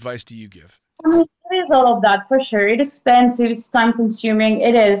 What advice do you give? It is all of that for sure. It is expensive, it's time consuming,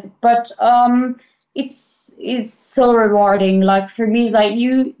 it is, but it's so rewarding. Like for me, it's like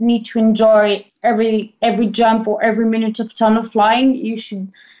you need to enjoy every jump or every minute of tunnel flying. You should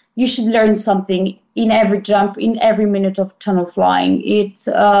learn something in every jump, in every minute of tunnel flying. You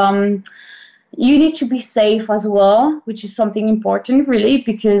need to be safe as well, which is something important really,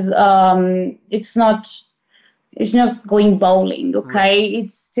 because it's not going bowling, Right. okay?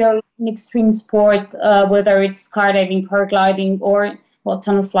 It's still an extreme sport, whether it's skydiving, paragliding, or, well,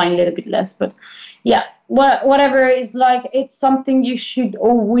 tunnel flying a little bit less. But yeah, whatever is like, it's something you should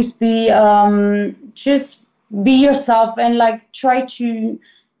always be, just be yourself and like try to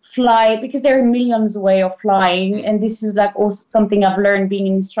fly, because there are millions of ways of flying. Mm. And this is like also something I've learned being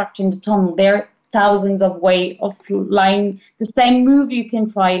an instructor in the tunnel. There are thousands of ways of flying. The same move you can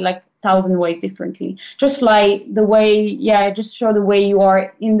fly like thousand ways differently. Just fly the way, just show the way you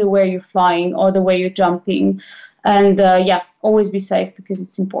are in the way you're flying or the way you're jumping. And always be safe because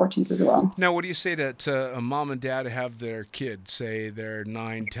it's important as well. Now, what do you say to a mom and dad have their kid, say their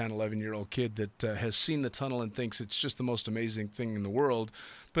 9, 10, 11-year-old kid that has seen the tunnel and thinks it's just the most amazing thing in the world,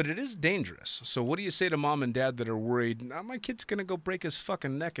 but it is dangerous. So what do you say to mom and dad that are worried, "Nah, my kid's going to go break his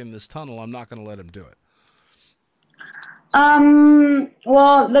fucking neck in this tunnel. I'm not going to let him do it"?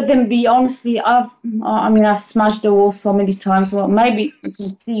 Well, let them be. Honestly, I've smashed the wall so many times. Well, maybe you can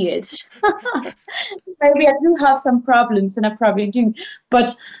see it. Maybe I do have some problems, and I probably do.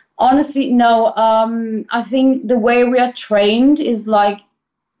 But honestly, no. I think the way we are trained is like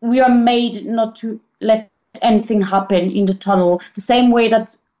we are made not to let anything happen in the tunnel. The same way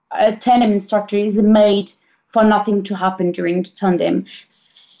that a tandem instructor is made for nothing to happen during the tandem.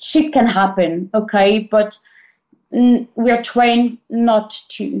 Shit can happen, okay, but we are trained not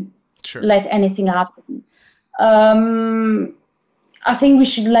to Sure. let anything happen. I think we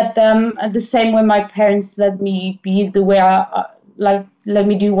should let them the same way my parents let me be the way let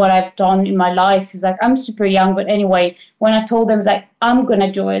me do what I've done in my life. It's like I'm super young, but anyway, when I told them, it's like I'm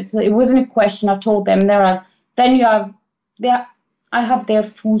gonna do it. So it wasn't a question. I told them I have their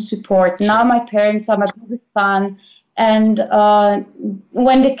full support. Now Sure. my parents are my biggest fan, and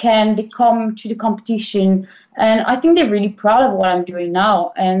when they can, they come to the competition, and I think they're really proud of what I'm doing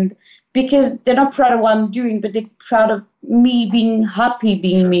now. And because they're not proud of what I'm doing, but they're proud of me being happy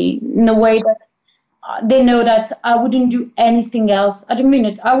being me, in a way that they know that I wouldn't do anything else at the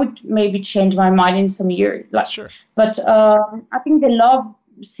minute. I would maybe change my mind in some years, but I think they love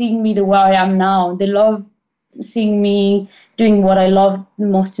seeing me the way I am now. They love seeing me doing what I love the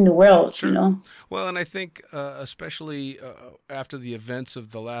most in the world, you know. Well, and I think especially after the events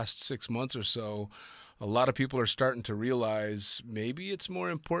of the last 6 months or so, a lot of people are starting to realize maybe it's more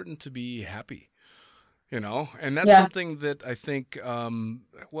important to be happy. You know, and that's something that I think,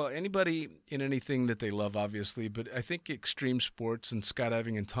 well, anybody in anything that they love, obviously, but I think extreme sports and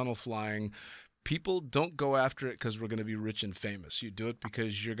skydiving and tunnel flying, people don't go after it because we're going to be rich and famous. You do it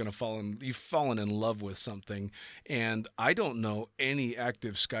because you're going to you've fallen in love with something. And I don't know any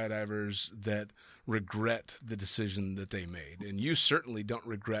active skydivers that regret the decision that they made. And you certainly don't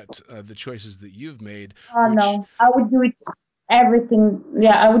regret the choices that you've made. No, I would do it. Everything,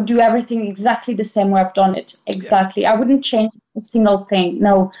 I would do everything exactly the same way I've done it. Exactly. I wouldn't change a single thing.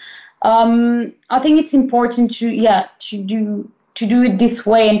 No. I think it's important to do it this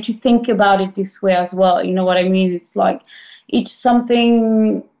way and to think about it this way as well. You know what I mean? It's like, it's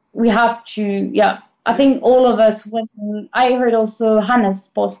something we have to, I think all of us, when I heard also Hannah's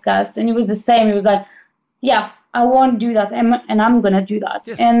podcast, and it was the same. It was like, I won't do that, and I'm going to do that.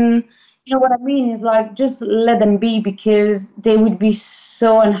 Yes. And you know what I mean? Is like, just let them be, because they would be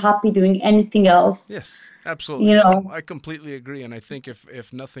so unhappy doing anything else. Yes, absolutely. You know, I completely agree. And I think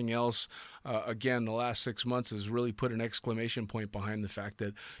if nothing else, again, the last 6 months has really put an exclamation point behind the fact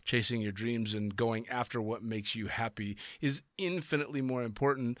that chasing your dreams and going after what makes you happy is infinitely more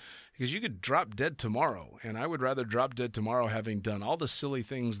important, because you could drop dead tomorrow. And I would rather drop dead tomorrow having done all the silly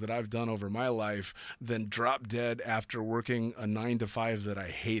things that I've done over my life than drop dead after working a 9-to-5 that I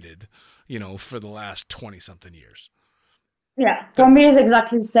hated, you know, for the last 20-something years. Yeah, for me it's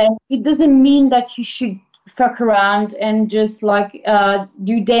exactly the same. It doesn't mean that you should fuck around and just like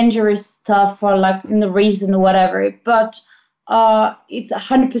do dangerous stuff for like no reason or whatever. But it's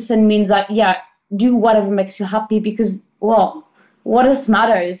 100% means that do whatever makes you happy, because what else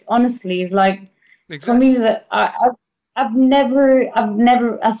matters? Honestly, is like for me is that I've never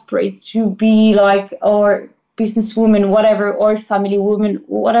aspirated to be like or businesswoman, whatever, or family woman,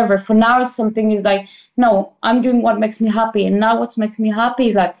 whatever. For now, something is like, no, I'm doing what makes me happy. And now what makes me happy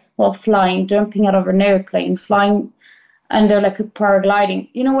is like, flying, jumping out of an airplane, flying under like a paragliding.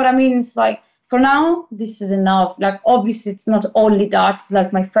 You know what I mean? It's like, for now, this is enough. Like, obviously, it's not only that, it's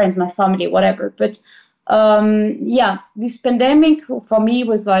like my friends, my family, whatever. But this pandemic for me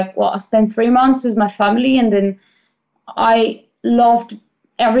was like, I spent 3 months with my family, and then I loved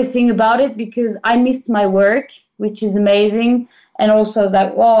everything about it, because I missed my work, which is amazing. And also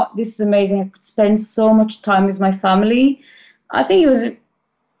that, this is amazing. I could spend so much time with my family. I think it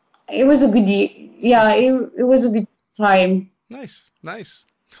was a good year. Yeah, it was a good time. Nice.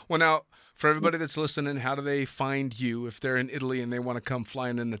 Well, now, for everybody that's listening, how do they find you? If they're in Italy and they want to come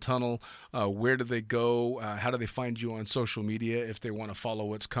flying in the tunnel, where do they go? How do they find you on social media if they want to follow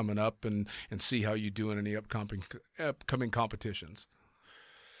what's coming up and see how you do in any upcoming competitions?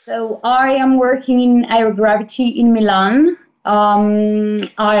 So I am working in aerogravity in Milan.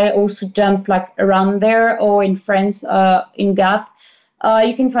 I also jump like around there, or in France, in Gap.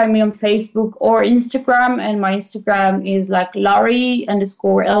 You can find me on Facebook or Instagram, and my Instagram is like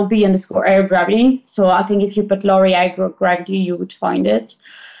Laurie_LB_aerogravity. So I think if you put Laurie aerogravity, you would find it.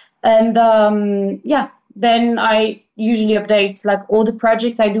 And then I usually update like all the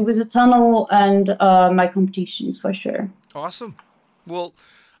projects I do with the tunnel and my competitions for sure. Awesome. Well,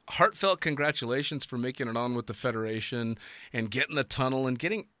 heartfelt congratulations for making it on with the Federation and getting the tunnel and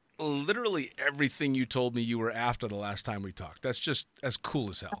getting literally everything you told me you were after the last time we talked. That's just as cool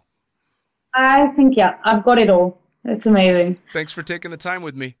as hell. I think, I've got it all. It's amazing. Thanks for taking the time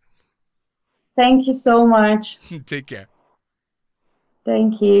with me. Thank you so much. Take care.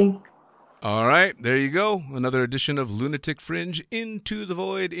 Thank you. All right, there you go. Another edition of Lunatic Fringe Into the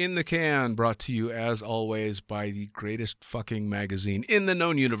Void in the Can, brought to you as always by the greatest fucking magazine in the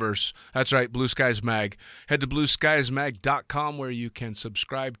known universe. That's right, Blue Skies Mag. Head to blueskiesmag.com where you can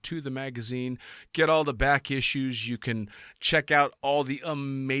subscribe to the magazine, get all the back issues. You can check out all the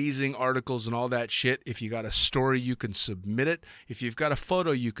amazing articles and all that shit. If you got a story, you can submit it. If you've got a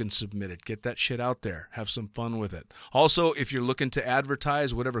photo, you can submit it. Get that shit out there. Have some fun with it. Also, if you're looking to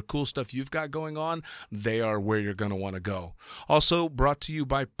advertise whatever cool stuff you've got going on, they are where you're going to want to go. Also brought to you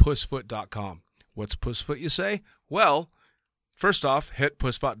by pussfoot.com. What's Pussfoot, you say? Well, First off, hit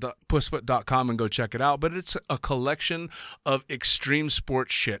pussfoot.com and go check it out. But it's a collection of extreme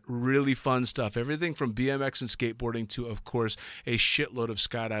sports shit, really fun stuff. Everything from BMX and skateboarding to, of course, a shitload of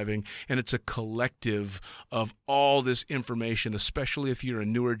skydiving. And it's a collective of all this information, especially if you're a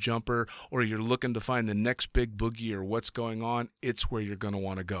newer jumper or you're looking to find the next big boogie or what's going on. It's where you're going to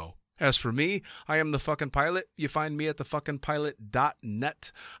want to go. As for me, I am the fucking pilot. You find me at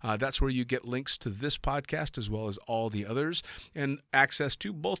thefuckingpilot.net. That's where you get links to this podcast as well as all the others and access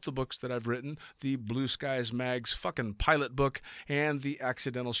to both the books that I've written, the Blue Skies Mag's fucking pilot book and the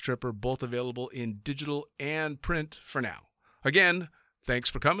Accidental Stripper, both available in digital and print for now. Again, thanks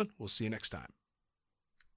for coming. We'll see you next time.